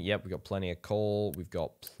fine. Yep, we got plenty of coal. We've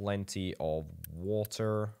got plenty of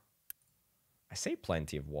water. I say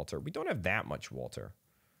plenty of water. We don't have that much water.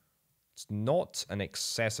 It's not an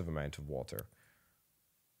excessive amount of water.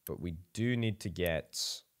 But we do need to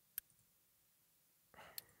get...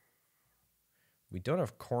 We don't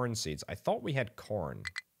have corn seeds. I thought we had corn.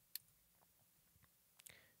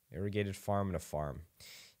 Irrigated farm and a farm.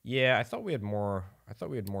 Yeah, I thought we had more. I thought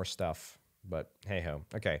we had more stuff. But hey ho.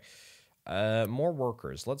 Okay. More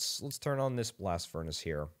workers. Let's turn on this blast furnace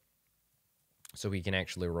here, so we can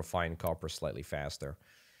actually refine copper slightly faster.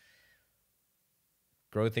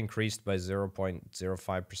 Growth increased by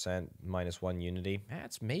 0.05%, -1 unity.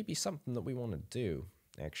 That's maybe something that we want to do,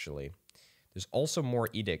 actually. There's also more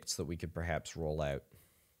edicts that we could perhaps roll out.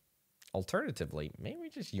 Alternatively, maybe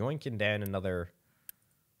just yoinking down another...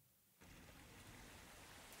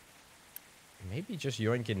 Maybe just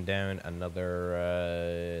yoinking down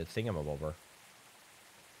another thingamabobber.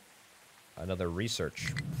 Another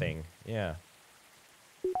research thing, yeah.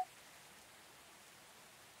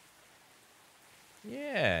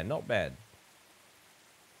 Yeah, not bad.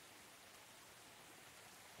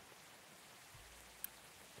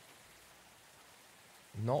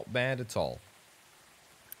 Not bad at all.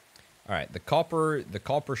 Alright, the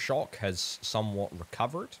copper shock has somewhat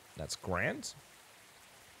recovered. That's grand.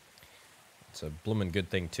 It's a bloomin' good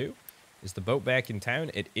thing too. Is the boat back in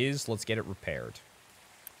town? It is. Let's get it repaired.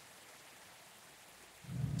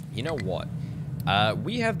 You know what?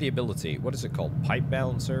 We have the ability. What is it called? Pipe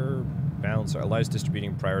balancer. Balancer allows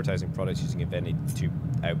distributing and prioritizing products using any two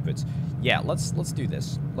outputs. Yeah, let's do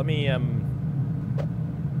this. Let me I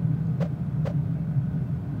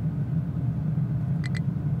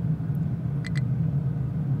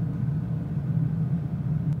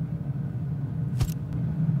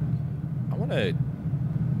want to.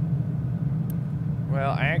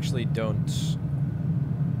 Well, I actually don't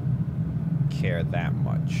care that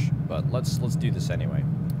much, but let's do this anyway.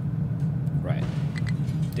 Right.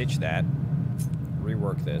 Ditch that.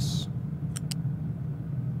 Rework this.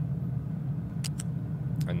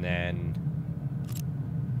 And then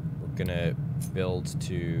we're gonna build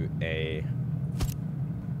to a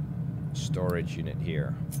storage unit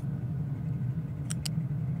here.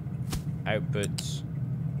 Outputs.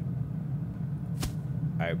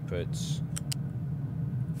 Outputs.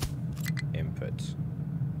 Input.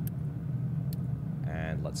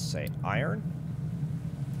 And let's say iron.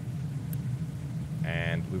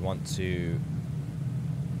 And we want to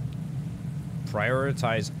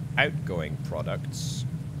prioritize outgoing products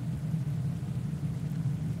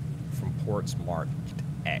from ports marked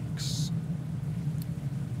X.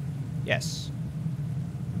 Yes.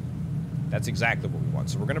 That's exactly what we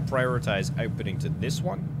want. So we're going to prioritize outputting to this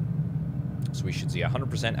one. So we should see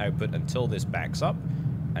 100% output until this backs up,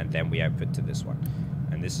 and then we output to this one.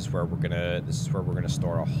 And this is where we're gonna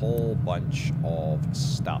store a whole bunch of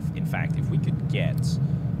stuff. In fact, if we could get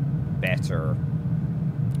better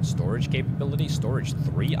storage capability, storage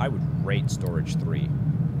 3, I would rate storage 3.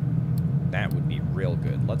 That would be real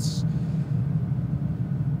good. Let's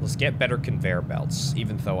get better conveyor belts,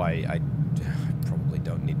 even though I probably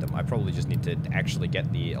don't need them. I probably just need to actually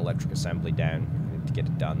get the electric assembly down. I need to get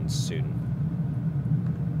it done soon.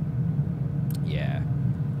 Yeah,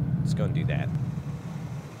 let's go and do that.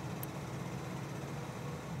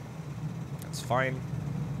 That's fine.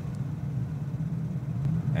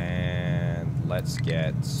 And let's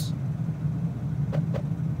get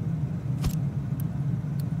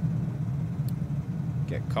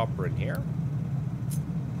copper in here.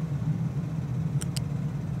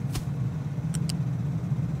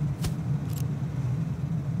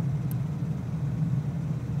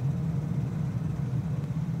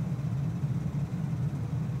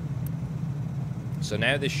 So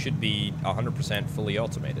now this should be 100% fully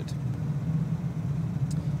automated.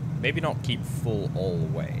 Maybe not keep full all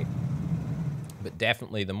the way, but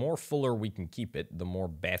definitely the more fuller we can keep it, the more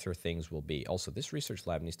better things will be. Also, this research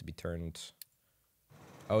lab needs to be turned...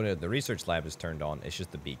 Oh no, the research lab is turned on. It's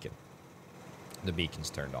just the beacon. The beacon's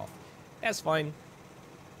turned off. That's fine.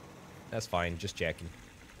 That's fine, just checking.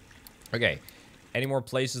 Okay, any more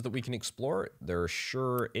places that we can explore? There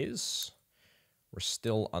sure is. We're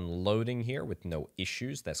still unloading here with no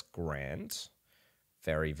issues. That's grand.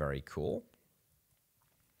 Very, very cool.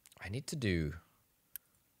 I need to do...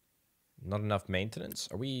 Not enough maintenance?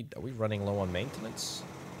 Are we running low on maintenance?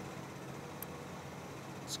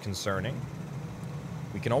 It's concerning.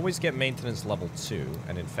 We can always get maintenance level 2,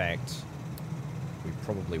 and in fact, we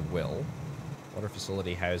probably will. Water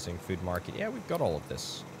facility, housing, food market. Yeah, we've got all of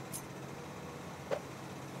this.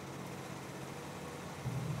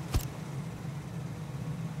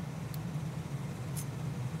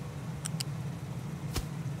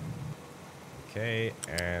 Okay,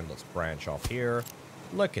 and let's branch off here.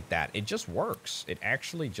 Look at that. It just works. It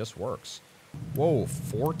actually just works. Whoa,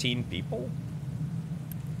 14 people?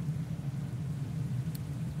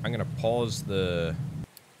 I'm going to pause the...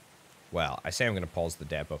 Well, I say I'm going to pause the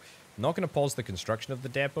depot. I'm not going to pause the construction of the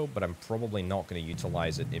depot, but I'm probably not going to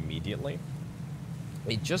utilize it immediately.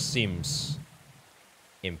 It just seems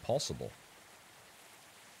impossible.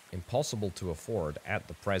 Impossible to afford at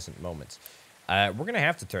the present moment. We're going to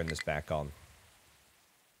have to turn this back on.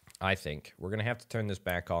 I think. We're going to have to turn this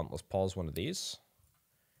back on. Let's pause one of these.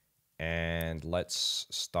 And let's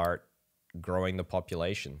start growing the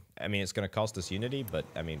population. I mean, it's going to cost us Unity, but,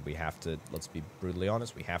 I mean, we have to, let's be brutally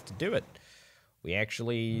honest, we have to do it. We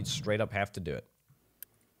actually straight up have to do it.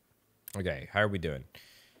 Okay, how are we doing?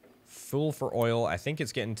 Full for oil. I think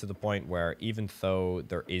it's getting to the point where even though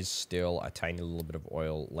there is still a tiny little bit of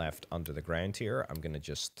oil left under the ground here, I'm going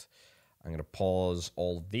to pause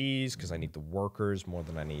all of these because I need the workers more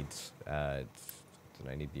than I need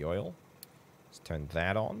the oil. Let's turn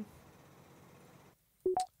that on.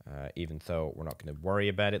 Even though we're not going to worry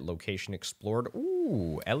about it. Location explored.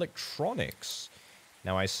 Ooh, electronics.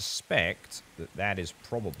 Now, I suspect that that is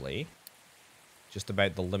probably just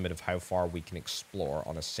about the limit of how far we can explore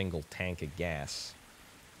on a single tank of gas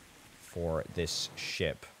for this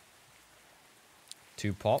ship.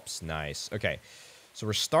 2 pops. Nice. Okay. So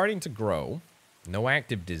we're starting to grow. No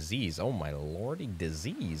active disease. Oh, my lordy,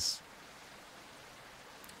 disease.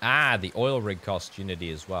 Ah, the oil rig costs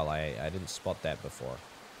Unity as well. I didn't spot that before.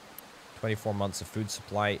 24 months of food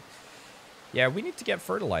supply. Yeah, we need to get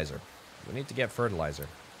fertilizer. We need to get fertilizer.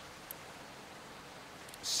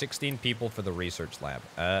 16 people for the research lab.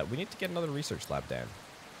 We need to get another research lab down.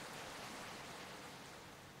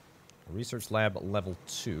 Research lab level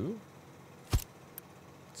 2.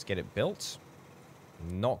 Let's get it built.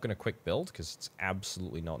 Not going to quick build because it's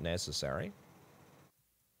absolutely not necessary.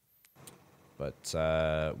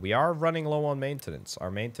 But we are running low on maintenance.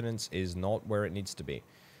 Our maintenance is not where it needs to be.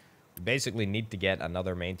 We basically need to get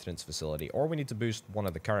another maintenance facility, or we need to boost one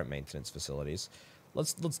of the current maintenance facilities.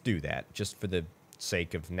 Let's do that just for the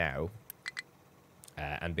sake of now,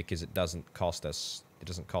 and because it doesn't cost us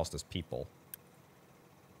people.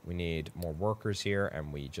 We need more workers here,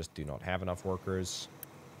 and we just do not have enough workers.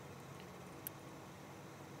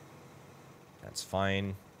 That's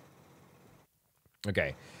fine.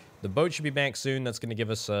 Okay, the boat should be back soon. That's going to give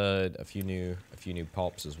us a few new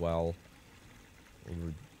pops as well.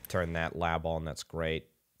 We'll turn that lab on. That's great.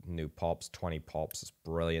 New pops, 20 pops. It's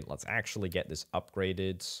brilliant. Let's actually get this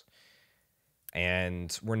upgraded.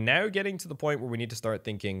 And we're now getting to the point where we need to start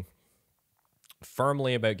thinking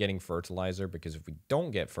firmly about getting fertilizer, because if we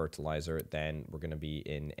don't get fertilizer, then we're going to be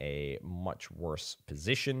in a much worse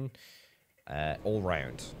position all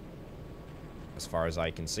round, as far as I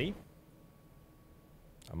can see.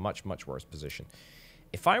 A much worse position.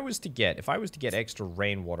 If I was to get extra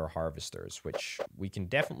rainwater harvesters, which we can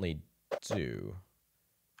definitely do,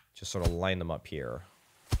 just sort of line them up here.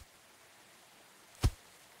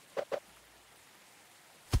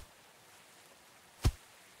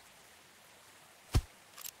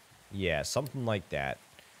 Yeah, something like that.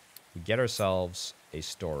 We get ourselves a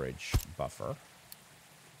storage buffer.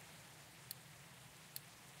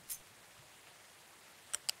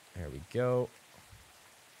 There we go.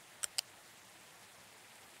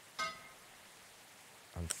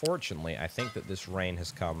 Unfortunately, I think that this rain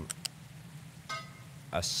has come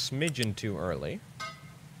a smidgen too early.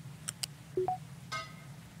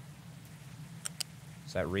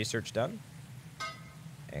 Is that research done?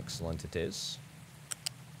 Excellent, it is.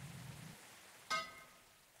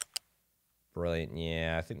 Brilliant.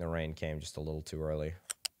 Yeah, I think the rain came just a little too early.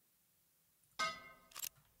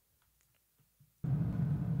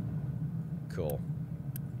 Cool.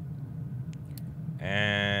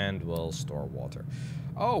 And we'll store water.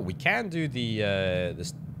 Oh, we can do the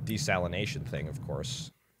this desalination thing, of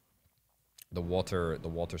course. The water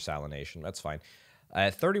salination. That's fine.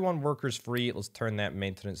 31 workers free. Let's turn that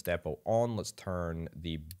maintenance depot on. Let's turn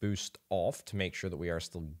the boost off to make sure that we are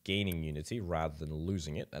still gaining Unity rather than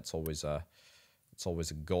losing it. That's always a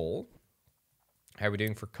goal. How are we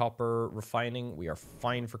doing for copper refining? We are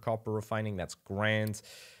fine for copper refining. That's grand.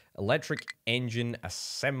 Electric engine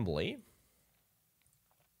assembly.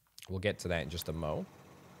 We'll get to that in just a mo.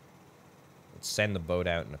 Let's send the boat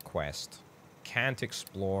out in a quest. Can't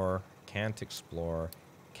explore. Can't explore.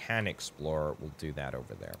 Can explore. We'll do that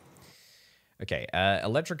over there. Okay.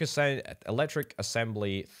 Electric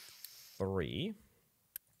assembly 3.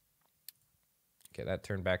 Okay, that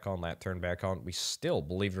turned back on. That turned back on. We still,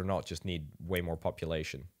 believe it or not, just need way more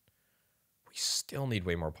population. We still need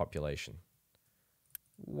way more population.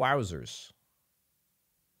 Wowzers.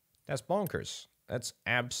 That's bonkers. That's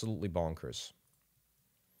absolutely bonkers.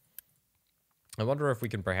 I wonder if we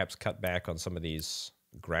can perhaps cut back on some of these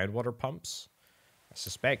groundwater pumps. I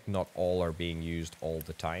suspect not all are being used all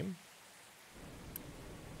the time.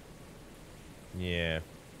 Yeah.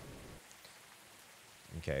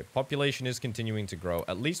 Okay, population is continuing to grow.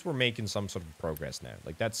 At least we're making some sort of progress now.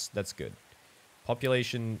 Like, that's good.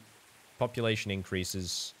 Population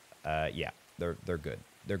increases. Yeah, they're good.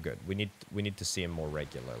 They're good. We need to see them more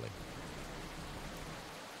regularly.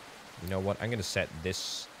 You know what? I'm going to set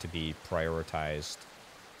this to be prioritized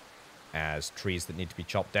as trees that need to be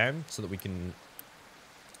chopped down so that we can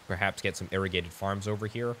perhaps get some irrigated farms over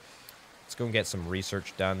here. Let's go and get some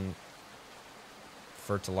research done.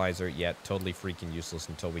 Fertilizer, yeah, totally freaking useless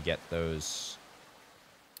until we get those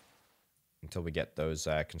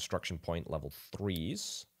construction point level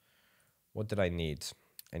 3s. What did I need?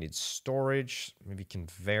 I need storage, maybe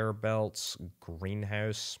conveyor belts,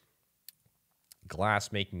 greenhouse,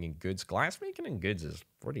 glass making and goods. Glass making and goods is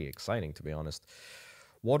pretty exciting, to be honest.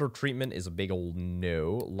 Water treatment is a big old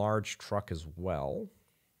no. Large truck as well.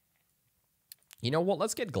 You know what?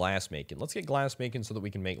 Let's get glass making. Let's get glass making so that we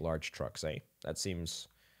can make large trucks, eh? That seems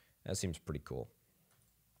pretty cool.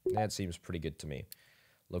 That seems pretty good to me.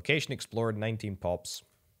 Location explored, 19 pops.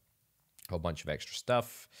 A whole bunch of extra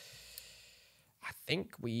stuff. I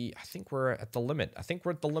think we're at the limit. I think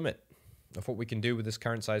we're at the limit of what we can do with this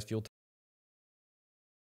current size fuel tank.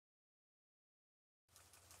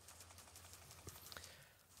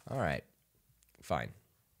 All right, fine.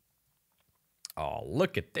 Oh,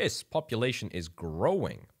 look at this. Population is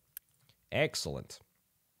growing. Excellent.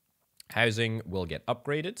 Housing will get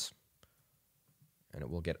upgraded. And it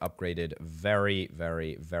will get upgraded very,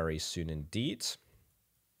 very, very soon indeed.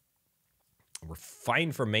 We're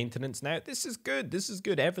fine for maintenance now. This is good. This is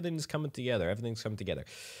good. Everything's coming together. Everything's coming together.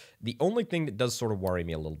 The only thing that does sort of worry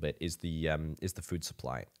me a little bit is the food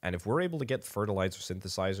supply. And if we're able to get fertilizer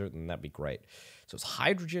synthesizer, then that'd be great. So it's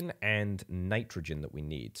hydrogen and nitrogen that we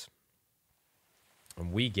need.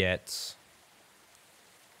 And we get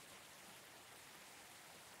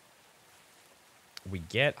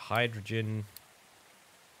hydrogen.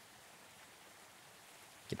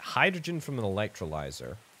 Get hydrogen from an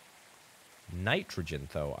electrolyzer. Nitrogen,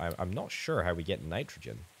 though. I'm not sure how we get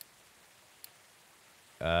nitrogen.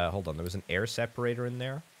 Hold on. There was an air separator in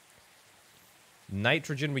there.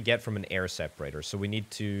 Nitrogen we get from an air separator. So we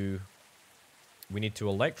need to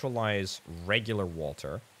electrolyze regular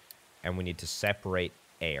water, and we need to separate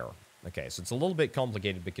air. Okay, so it's a little bit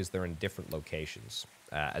complicated because they're in different locations,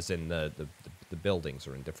 as in the buildings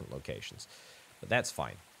are in different locations. But that's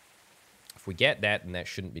fine. If we get that, then that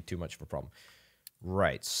shouldn't be too much of a problem.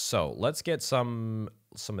 Right, so let's get some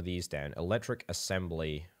of these down. Electric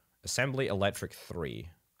assembly. Assembly electric 3.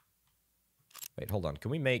 Wait, hold on.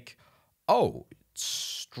 Can we make... Oh,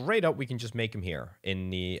 straight up we can just make them here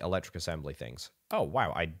in the electric assembly things. Oh,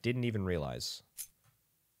 wow, I didn't even realize.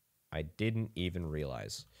 I didn't even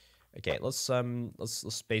realize. Okay, let's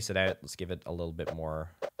space it out. Let's give it a little bit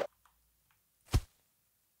more.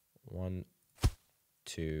 1,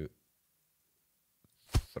 2,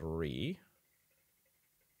 3.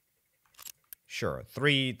 Sure,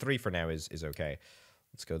 three for now is okay.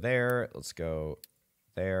 Let's go there, let's go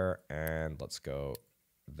there, and let's go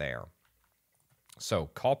there. So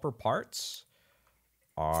copper parts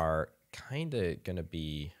are kind of going to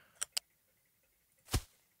be...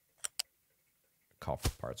 Copper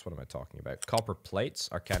parts, what am I talking about? Copper plates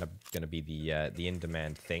are kind of going to be the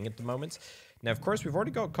in-demand thing at the moment. Now, of course, we've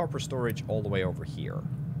already got copper storage all the way over here.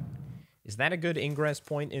 Is that a good ingress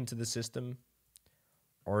point into the system?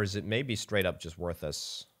 Or is it maybe straight up just worth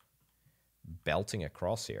us belting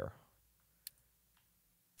across here?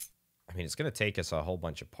 I mean, it's going to take us a whole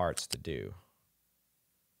bunch of parts to do.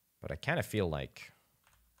 But I kind of feel like...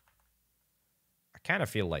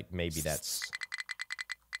 maybe that's...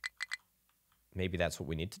 Maybe that's what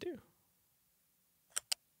we need to do.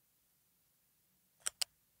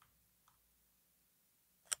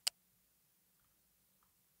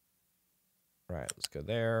 Right, let's go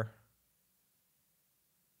there.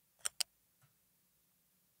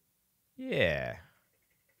 Yeah.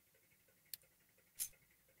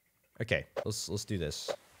 Okay, let's do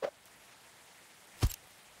this.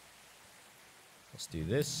 Let's do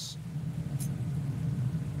this.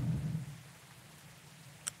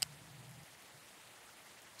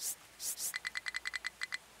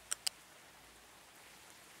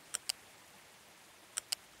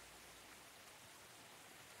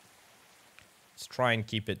 Let's try and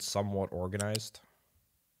keep it somewhat organized.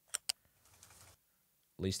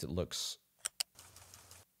 At least it looks...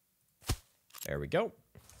 There we go.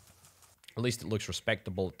 At least it looks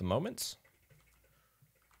respectable at the moment.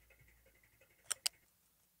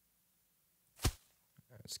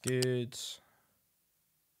 That's good.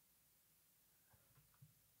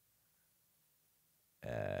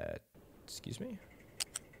 Excuse me.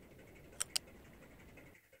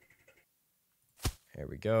 There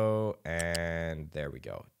we go, and there we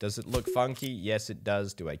go. Does it look funky? Yes, it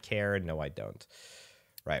does. Do I care? No, I don't.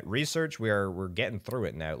 Right, research, we're getting through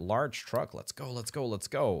it now. Large truck, let's go, let's go, let's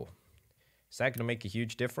go. Is that going to make a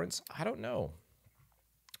huge difference? I don't know.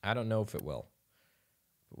 I don't know if it will.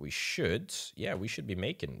 But we should, yeah, we should be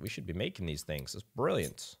making these things. It's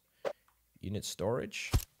brilliant. Unit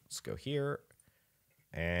storage, let's go here.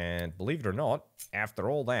 And believe it or not,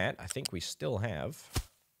 after all that, I think we still have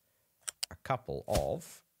a couple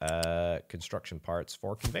of construction parts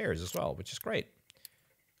for conveyors as well, which is great.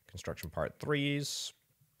 Construction part 3s.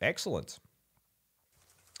 Excellent.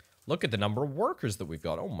 Look at the number of workers that we've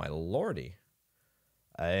got. Oh my lordy.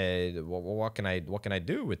 What can I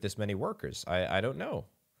do with this many workers? I don't know.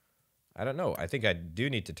 I don't know. I think I do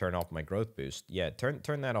need to turn off my growth boost. Yeah, turn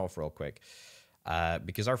that off real quick.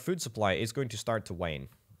 Because our food supply is going to start to wane.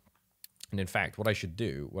 And in fact, what I should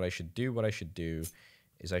do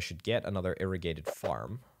is I should get another irrigated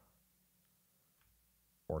farm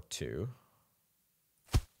or two.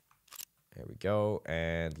 There we go.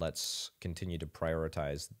 And let's continue to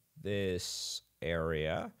prioritize this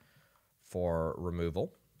area for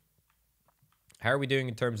removal. How are we doing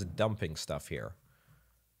in terms of dumping stuff here?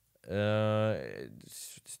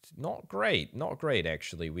 Not great. Not great,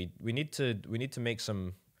 actually. We need to make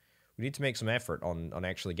some effort on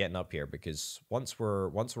actually getting up here, because once we're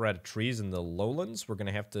out of trees in the lowlands, we're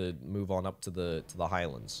gonna have to move on up to the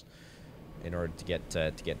highlands in order to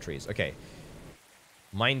get trees. Okay.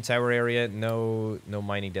 Mine tower area, no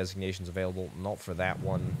mining designations available. Not for that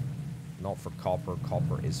one. Not for copper.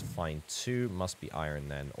 Copper is fine too. Must be iron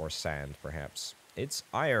then, or sand perhaps. It's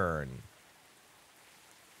iron.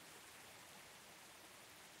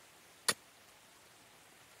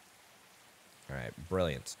 All right,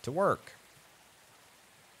 brilliant. To work.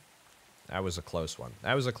 That was a close one.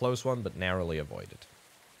 That was a close one, but narrowly avoided.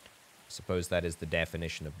 I suppose that is the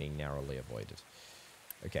definition of being narrowly avoided.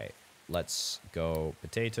 Okay, let's go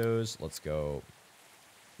potatoes. Let's go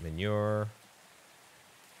manure.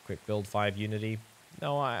 Quick build 5 unity.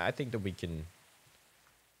 No, I think that we can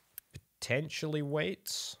potentially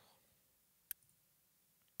wait.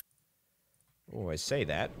 Oh, I say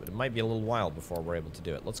that, but it might be a little while before we're able to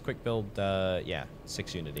do it. Let's quick build, yeah,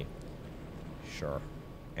 6 unity. Sure.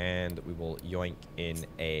 And we will yoink in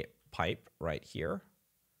a pipe right here.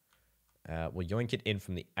 We'll yoink it in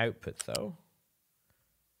from the output, though,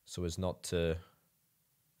 so as not to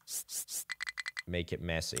make it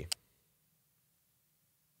messy.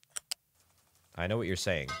 I know what you're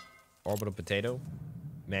saying. Orbital potato?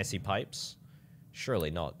 Messy pipes? Surely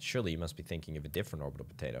not. Surely you must be thinking of a different orbital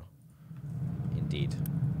potato. Indeed.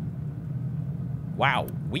 Wow,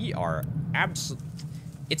 we are absolutely...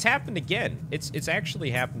 It's happened again. It's actually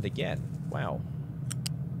happened again. Wow.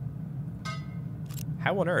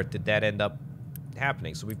 How on earth did that end up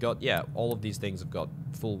happening? So we've got, yeah, all of these things have got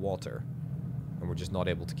full water, and we're just not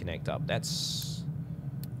able to connect up. That's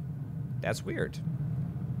weird.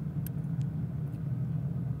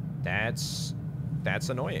 That's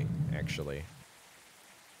annoying, actually.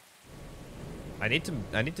 I need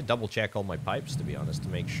to double check all my pipes, to be honest, to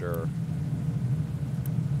make sure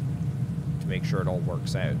it all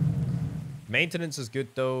works out. Maintenance is good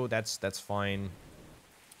though. That's fine.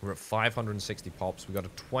 We're at 560 pops. We got a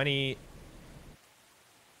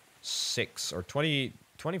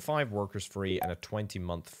 25 workers free and a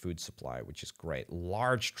 20-month food supply, which is great.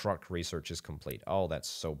 Large truck research is complete. Oh, that's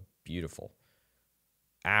so beautiful.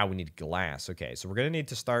 Ah, we need glass. Okay, so we're going to need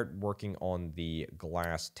to start working on the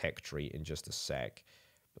glass tech tree in just a sec.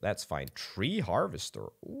 But that's fine. Tree harvester.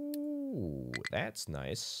 Ooh, that's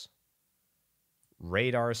nice.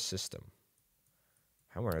 Radar system.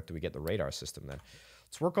 How on earth do we get the radar system then?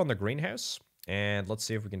 Let's work on the greenhouse, and let's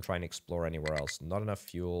see if we can try and explore anywhere else. Not enough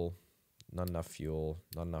fuel. Not enough fuel.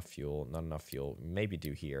 Not enough fuel. Not enough fuel. Maybe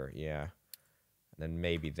do here, yeah. And then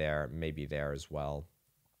maybe there as well.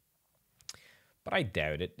 But I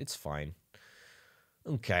doubt it. It's fine.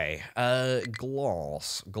 Okay.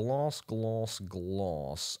 Gloss,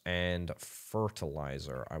 and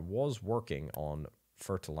fertilizer. I was working on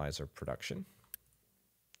fertilizer production.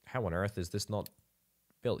 How on earth is this not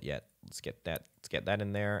built yet? Let's get that. Let's get that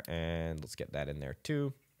in there, and let's get that in there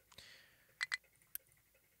too.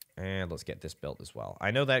 And let's get this built as well.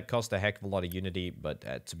 I know that cost a heck of a lot of unity,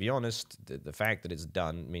 but to be honest, the fact that it's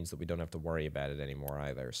done means that we don't have to worry about it anymore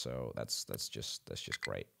either. So that's just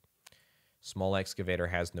great. Small excavator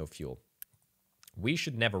has no fuel. We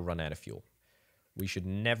should never run out of fuel. We should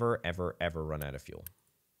never, ever, ever run out of fuel.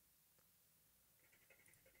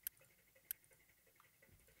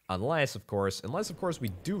 Unless, of course, we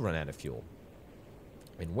do run out of fuel.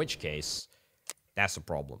 In which case, that's a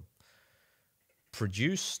problem.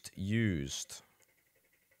 Produced, used.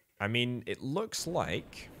 I mean, it looks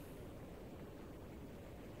like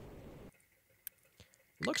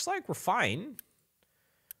we're fine,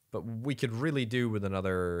 but we could really do with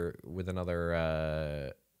another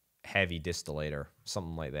heavy distillator,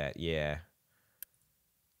 something like that. Yeah,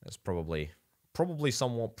 that's probably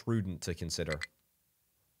somewhat prudent to consider.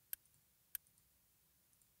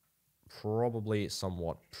 Probably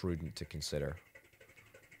somewhat prudent to consider.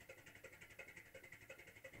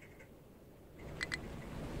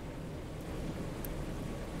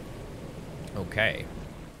 Okay.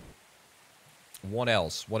 What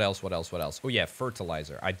else? Oh yeah,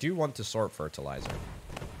 fertilizer. I do want to sort fertilizer.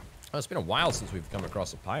 Oh, it's been a while since we've come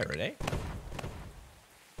across a pirate, eh?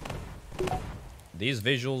 These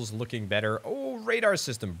visuals looking better. Oh, radar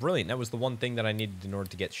system. Brilliant. That was the one thing that I needed in order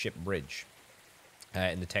to get ship bridge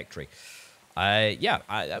in the tech tree. Yeah,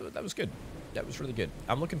 that was good. That was really good.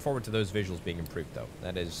 I'm looking forward to those visuals being improved, though.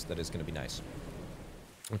 That is going to be nice.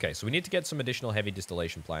 Okay, so we need to get some additional heavy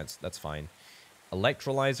distillation plants. That's fine.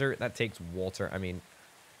 Electrolyzer, that takes water. I mean,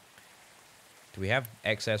 do we have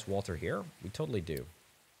excess water here? We totally do.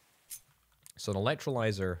 So an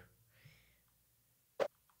electrolyzer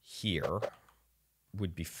here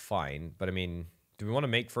would be fine. But I mean, do we want to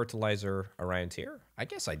make fertilizer around here? I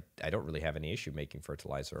guess I don't really have any issue making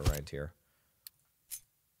fertilizer around here.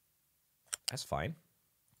 That's fine.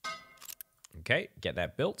 Okay, get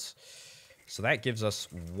that built. So that gives us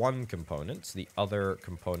one component. The other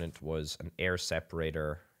component was an air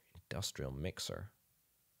separator, industrial mixer,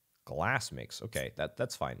 glass mix. Okay,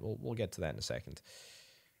 that's fine. We'll get to that in a second.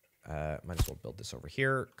 Might as well build this over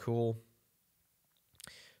here. Cool.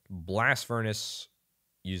 Blast furnace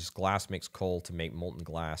uses glass mix coal to make molten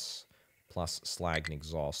glass plus slag and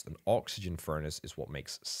exhaust. An oxygen furnace is what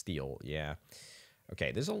makes steel. Yeah.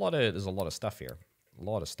 Okay, there's a lot of stuff here. A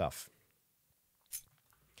lot of stuff.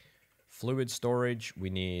 Fluid storage,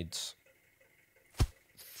 we need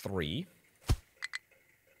 3.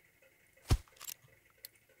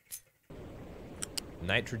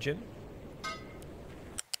 Nitrogen.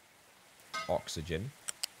 Oxygen.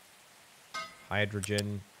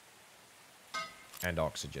 Hydrogen. And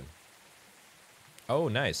oxygen. Oh,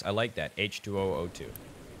 nice. I like that. H2O O2.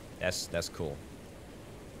 That's cool.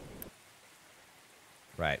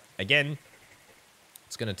 Right. Again,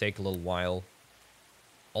 it's going to take a little while.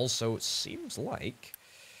 Also, it seems like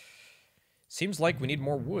we need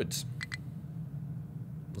more wood.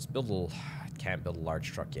 Let's build a little... I can't build a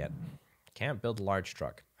large truck yet. Can't build a large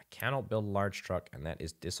truck. I cannot build a large truck, and that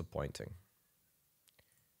is disappointing.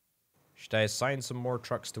 Should I assign some more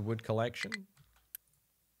trucks to wood collection?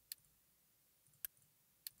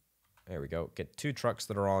 There we go. Get 2 trucks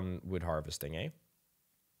that are on wood harvesting, eh?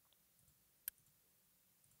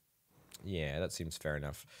 Yeah, that seems fair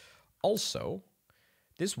enough. Also,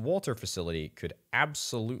 this water facility could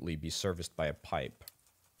absolutely be serviced by a pipe.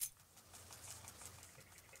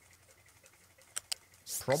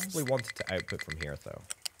 Probably wanted to output from here, though.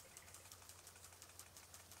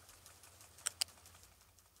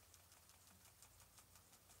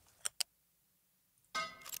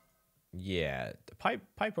 Yeah, the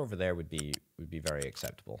pipe over there would be very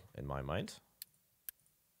acceptable in my mind.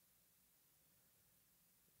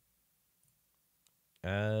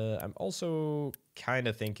 I'm also kind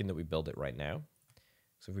of thinking that we build it right now.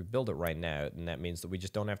 So if we build it right now, then that means that we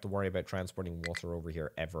just don't have to worry about transporting water over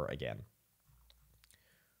here ever again.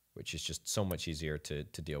 Which is just so much easier to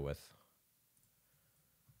deal with.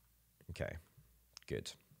 Okay,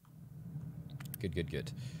 good.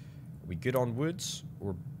 Good. Are we good on woods?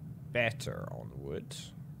 We're better on wood.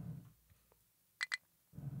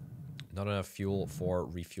 Not enough fuel for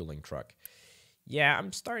refueling truck. Yeah,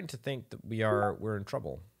 I'm starting to think that we're in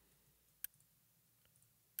trouble.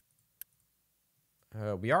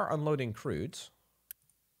 We are unloading crude.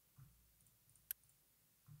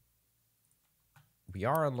 We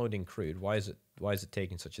are unloading crude. Why is it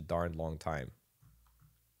taking such a darn long time?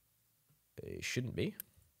 It shouldn't be.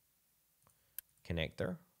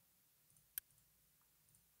 Connector.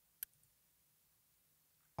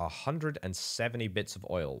 170 bits of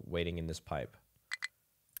oil waiting in this pipe.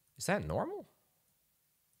 Is that normal?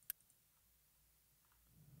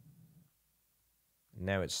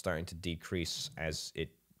 Now it's starting to decrease as it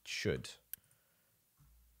should.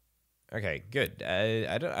 Okay, good.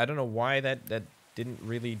 I don't know why that didn't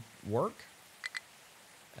really work.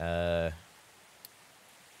 Turn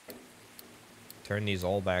these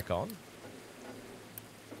all back on.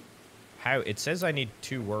 How? It says I need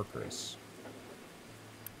 2 workers.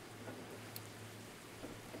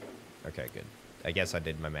 Okay, good. I guess I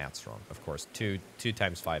did my maths wrong. Of course, 2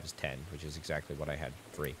 times 5 is 10, which is exactly what I had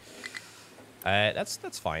free.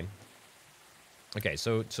 That's fine. Okay,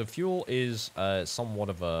 so fuel is somewhat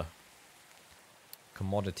of a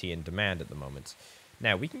commodity in demand at the moment.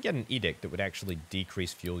 Now, we can get an edict that would actually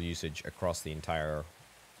decrease fuel usage across the entire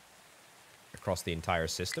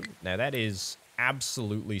system. Now, that is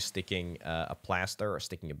absolutely sticking a plaster or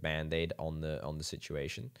sticking a band-aid on the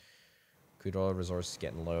situation. Crude oil resources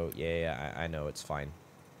getting low. Yeah, I know, it's fine.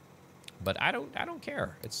 But I don't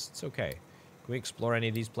care. It's okay. Can we explore any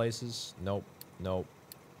of these places? Nope. Nope.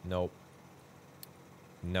 Nope.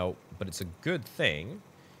 Nope. But it's a good thing.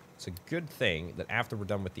 It's a good thing that after we're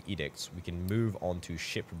done with the edicts, we can move on to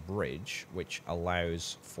ship bridge, which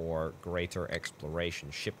allows for greater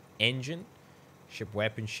exploration. Ship engine, ship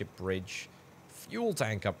weapon, ship bridge, fuel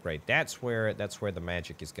tank upgrade. That's where the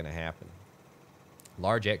magic is going to happen.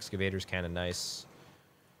 Large excavator's kind of nice.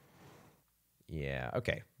 Yeah,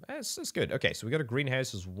 okay. That's good. Okay, so we got a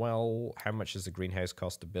greenhouse as well. How much does the greenhouse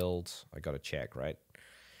cost to build? I got to check, right?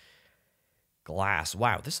 Glass.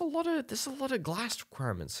 Wow, there's a lot of glass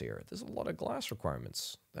requirements here. There's a lot of glass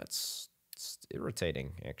requirements. It's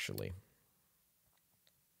irritating, actually.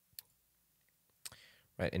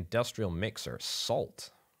 Right, industrial mixer.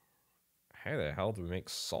 Salt. How the hell do we make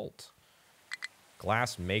salt?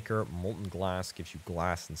 Glass maker. Molten glass gives you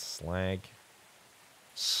glass and slag.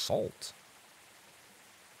 Salt.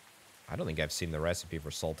 I don't think I've seen the recipe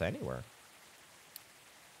for salt anywhere.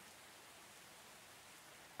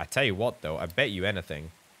 I tell you what, though. I bet you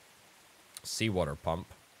anything. Seawater pump.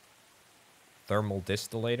 Thermal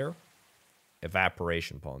distillator.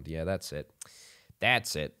 Evaporation pond. Yeah, that's it.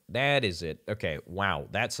 That's it. That is it. Okay, wow.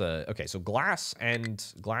 That's a... Okay, so glass and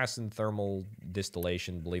thermal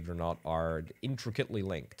distillation, believe it or not, are intricately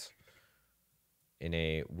linked in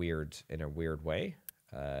a weird way.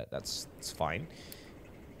 That's fine.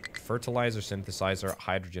 Fertilizer, synthesizer,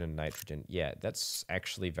 hydrogen and nitrogen. Yeah, that's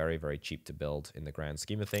actually very, very cheap to build in the grand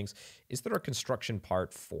scheme of things. Is there a construction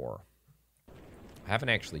part 4? I haven't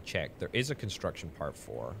actually checked. There is a construction part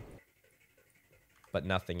 4, but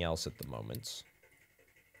nothing else at the moment.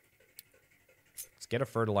 Let's get a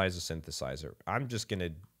fertilizer synthesizer. I'm just gonna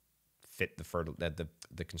fit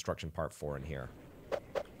the construction part 4 in here.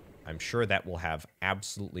 I'm sure that will have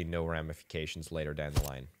absolutely no ramifications later down the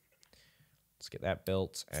line. Let's get that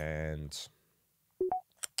built, and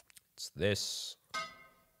it's this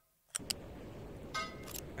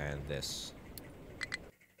and this.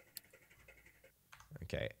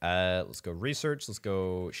 Okay, let's go research. Let's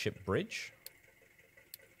go ship bridge.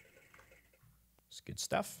 It's good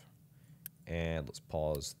stuff. And let's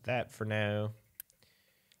pause that for now.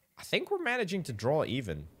 I think we're managing to draw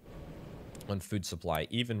even on food supply,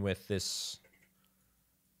 even with this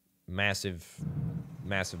massive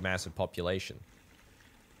population.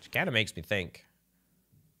 Which kind of makes me think.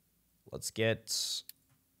 Let's get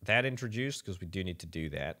that introduced, because we do need to do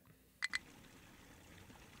that.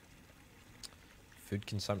 Food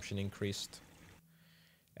consumption increased.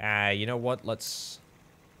 You know what? Let's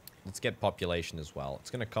get population as well. It's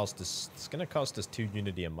gonna cost us 2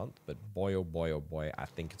 unity a month, but boy oh boy, I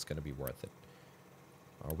think it's gonna be worth it.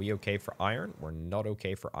 Are we okay for iron? We're not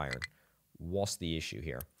okay for iron. What's the issue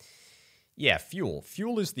here? Yeah, fuel.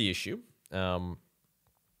 Fuel is the issue.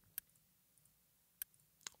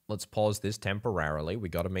 Let's pause this temporarily. We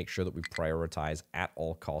got to make sure that we prioritize at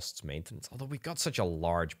all costs maintenance. Although we've got such a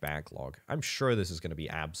large backlog. I'm sure this is going to be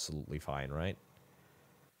absolutely fine, right?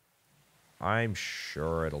 I'm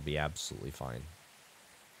sure it'll be absolutely fine.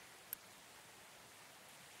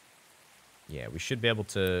 Yeah, we should be able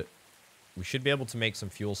to make some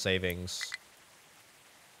fuel savings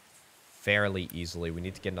fairly easily. We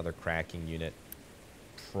need to get another cracking unit.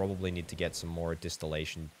 Probably need to get some more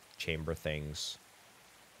distillation chamber things,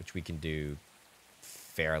 which we can do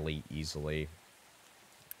fairly easily.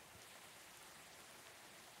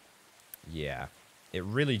 Yeah, it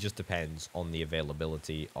really just depends on the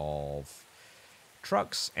availability of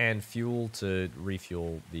trucks and fuel to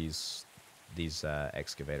refuel these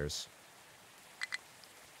excavators.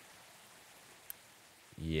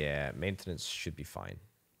 Yeah, maintenance should be fine.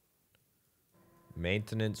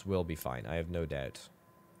 Maintenance will be fine, I have no doubt.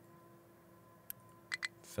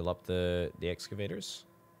 Fill up the excavators.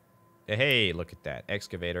 Hey, look at that.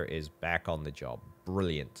 Excavator is back on the job.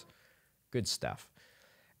 Brilliant. Good stuff.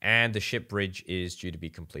 And the ship bridge is due to be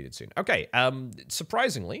completed soon. Okay,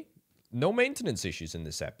 surprisingly, no maintenance issues in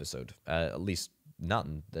this episode. At least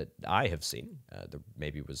none that I have seen. There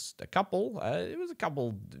maybe was a couple. It was a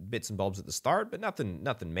couple bits and bobs at the start, but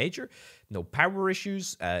nothing major. No power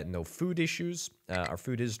issues, no food issues. Our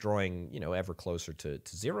food is drawing, ever closer to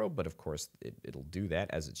 0, but of course it'll do that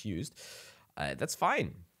as it's used. That's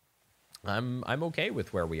fine. I'm okay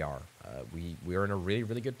with where we are. We're in a really,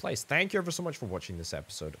 really good place. Thank you ever so much for watching this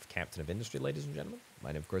episode of Captain of Industry, ladies and gentlemen.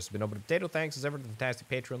 My name, of course, has been Open Potato. Thanks as ever to the fantastic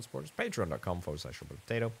Patreon supporters.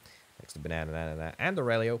 Patreon.com/OpenPotato. Thanks to Banana and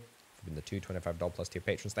Aurelio for being the $2 $25+ plus tier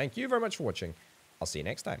patrons. Thank you very much for watching. I'll see you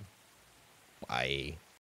next time. Bye.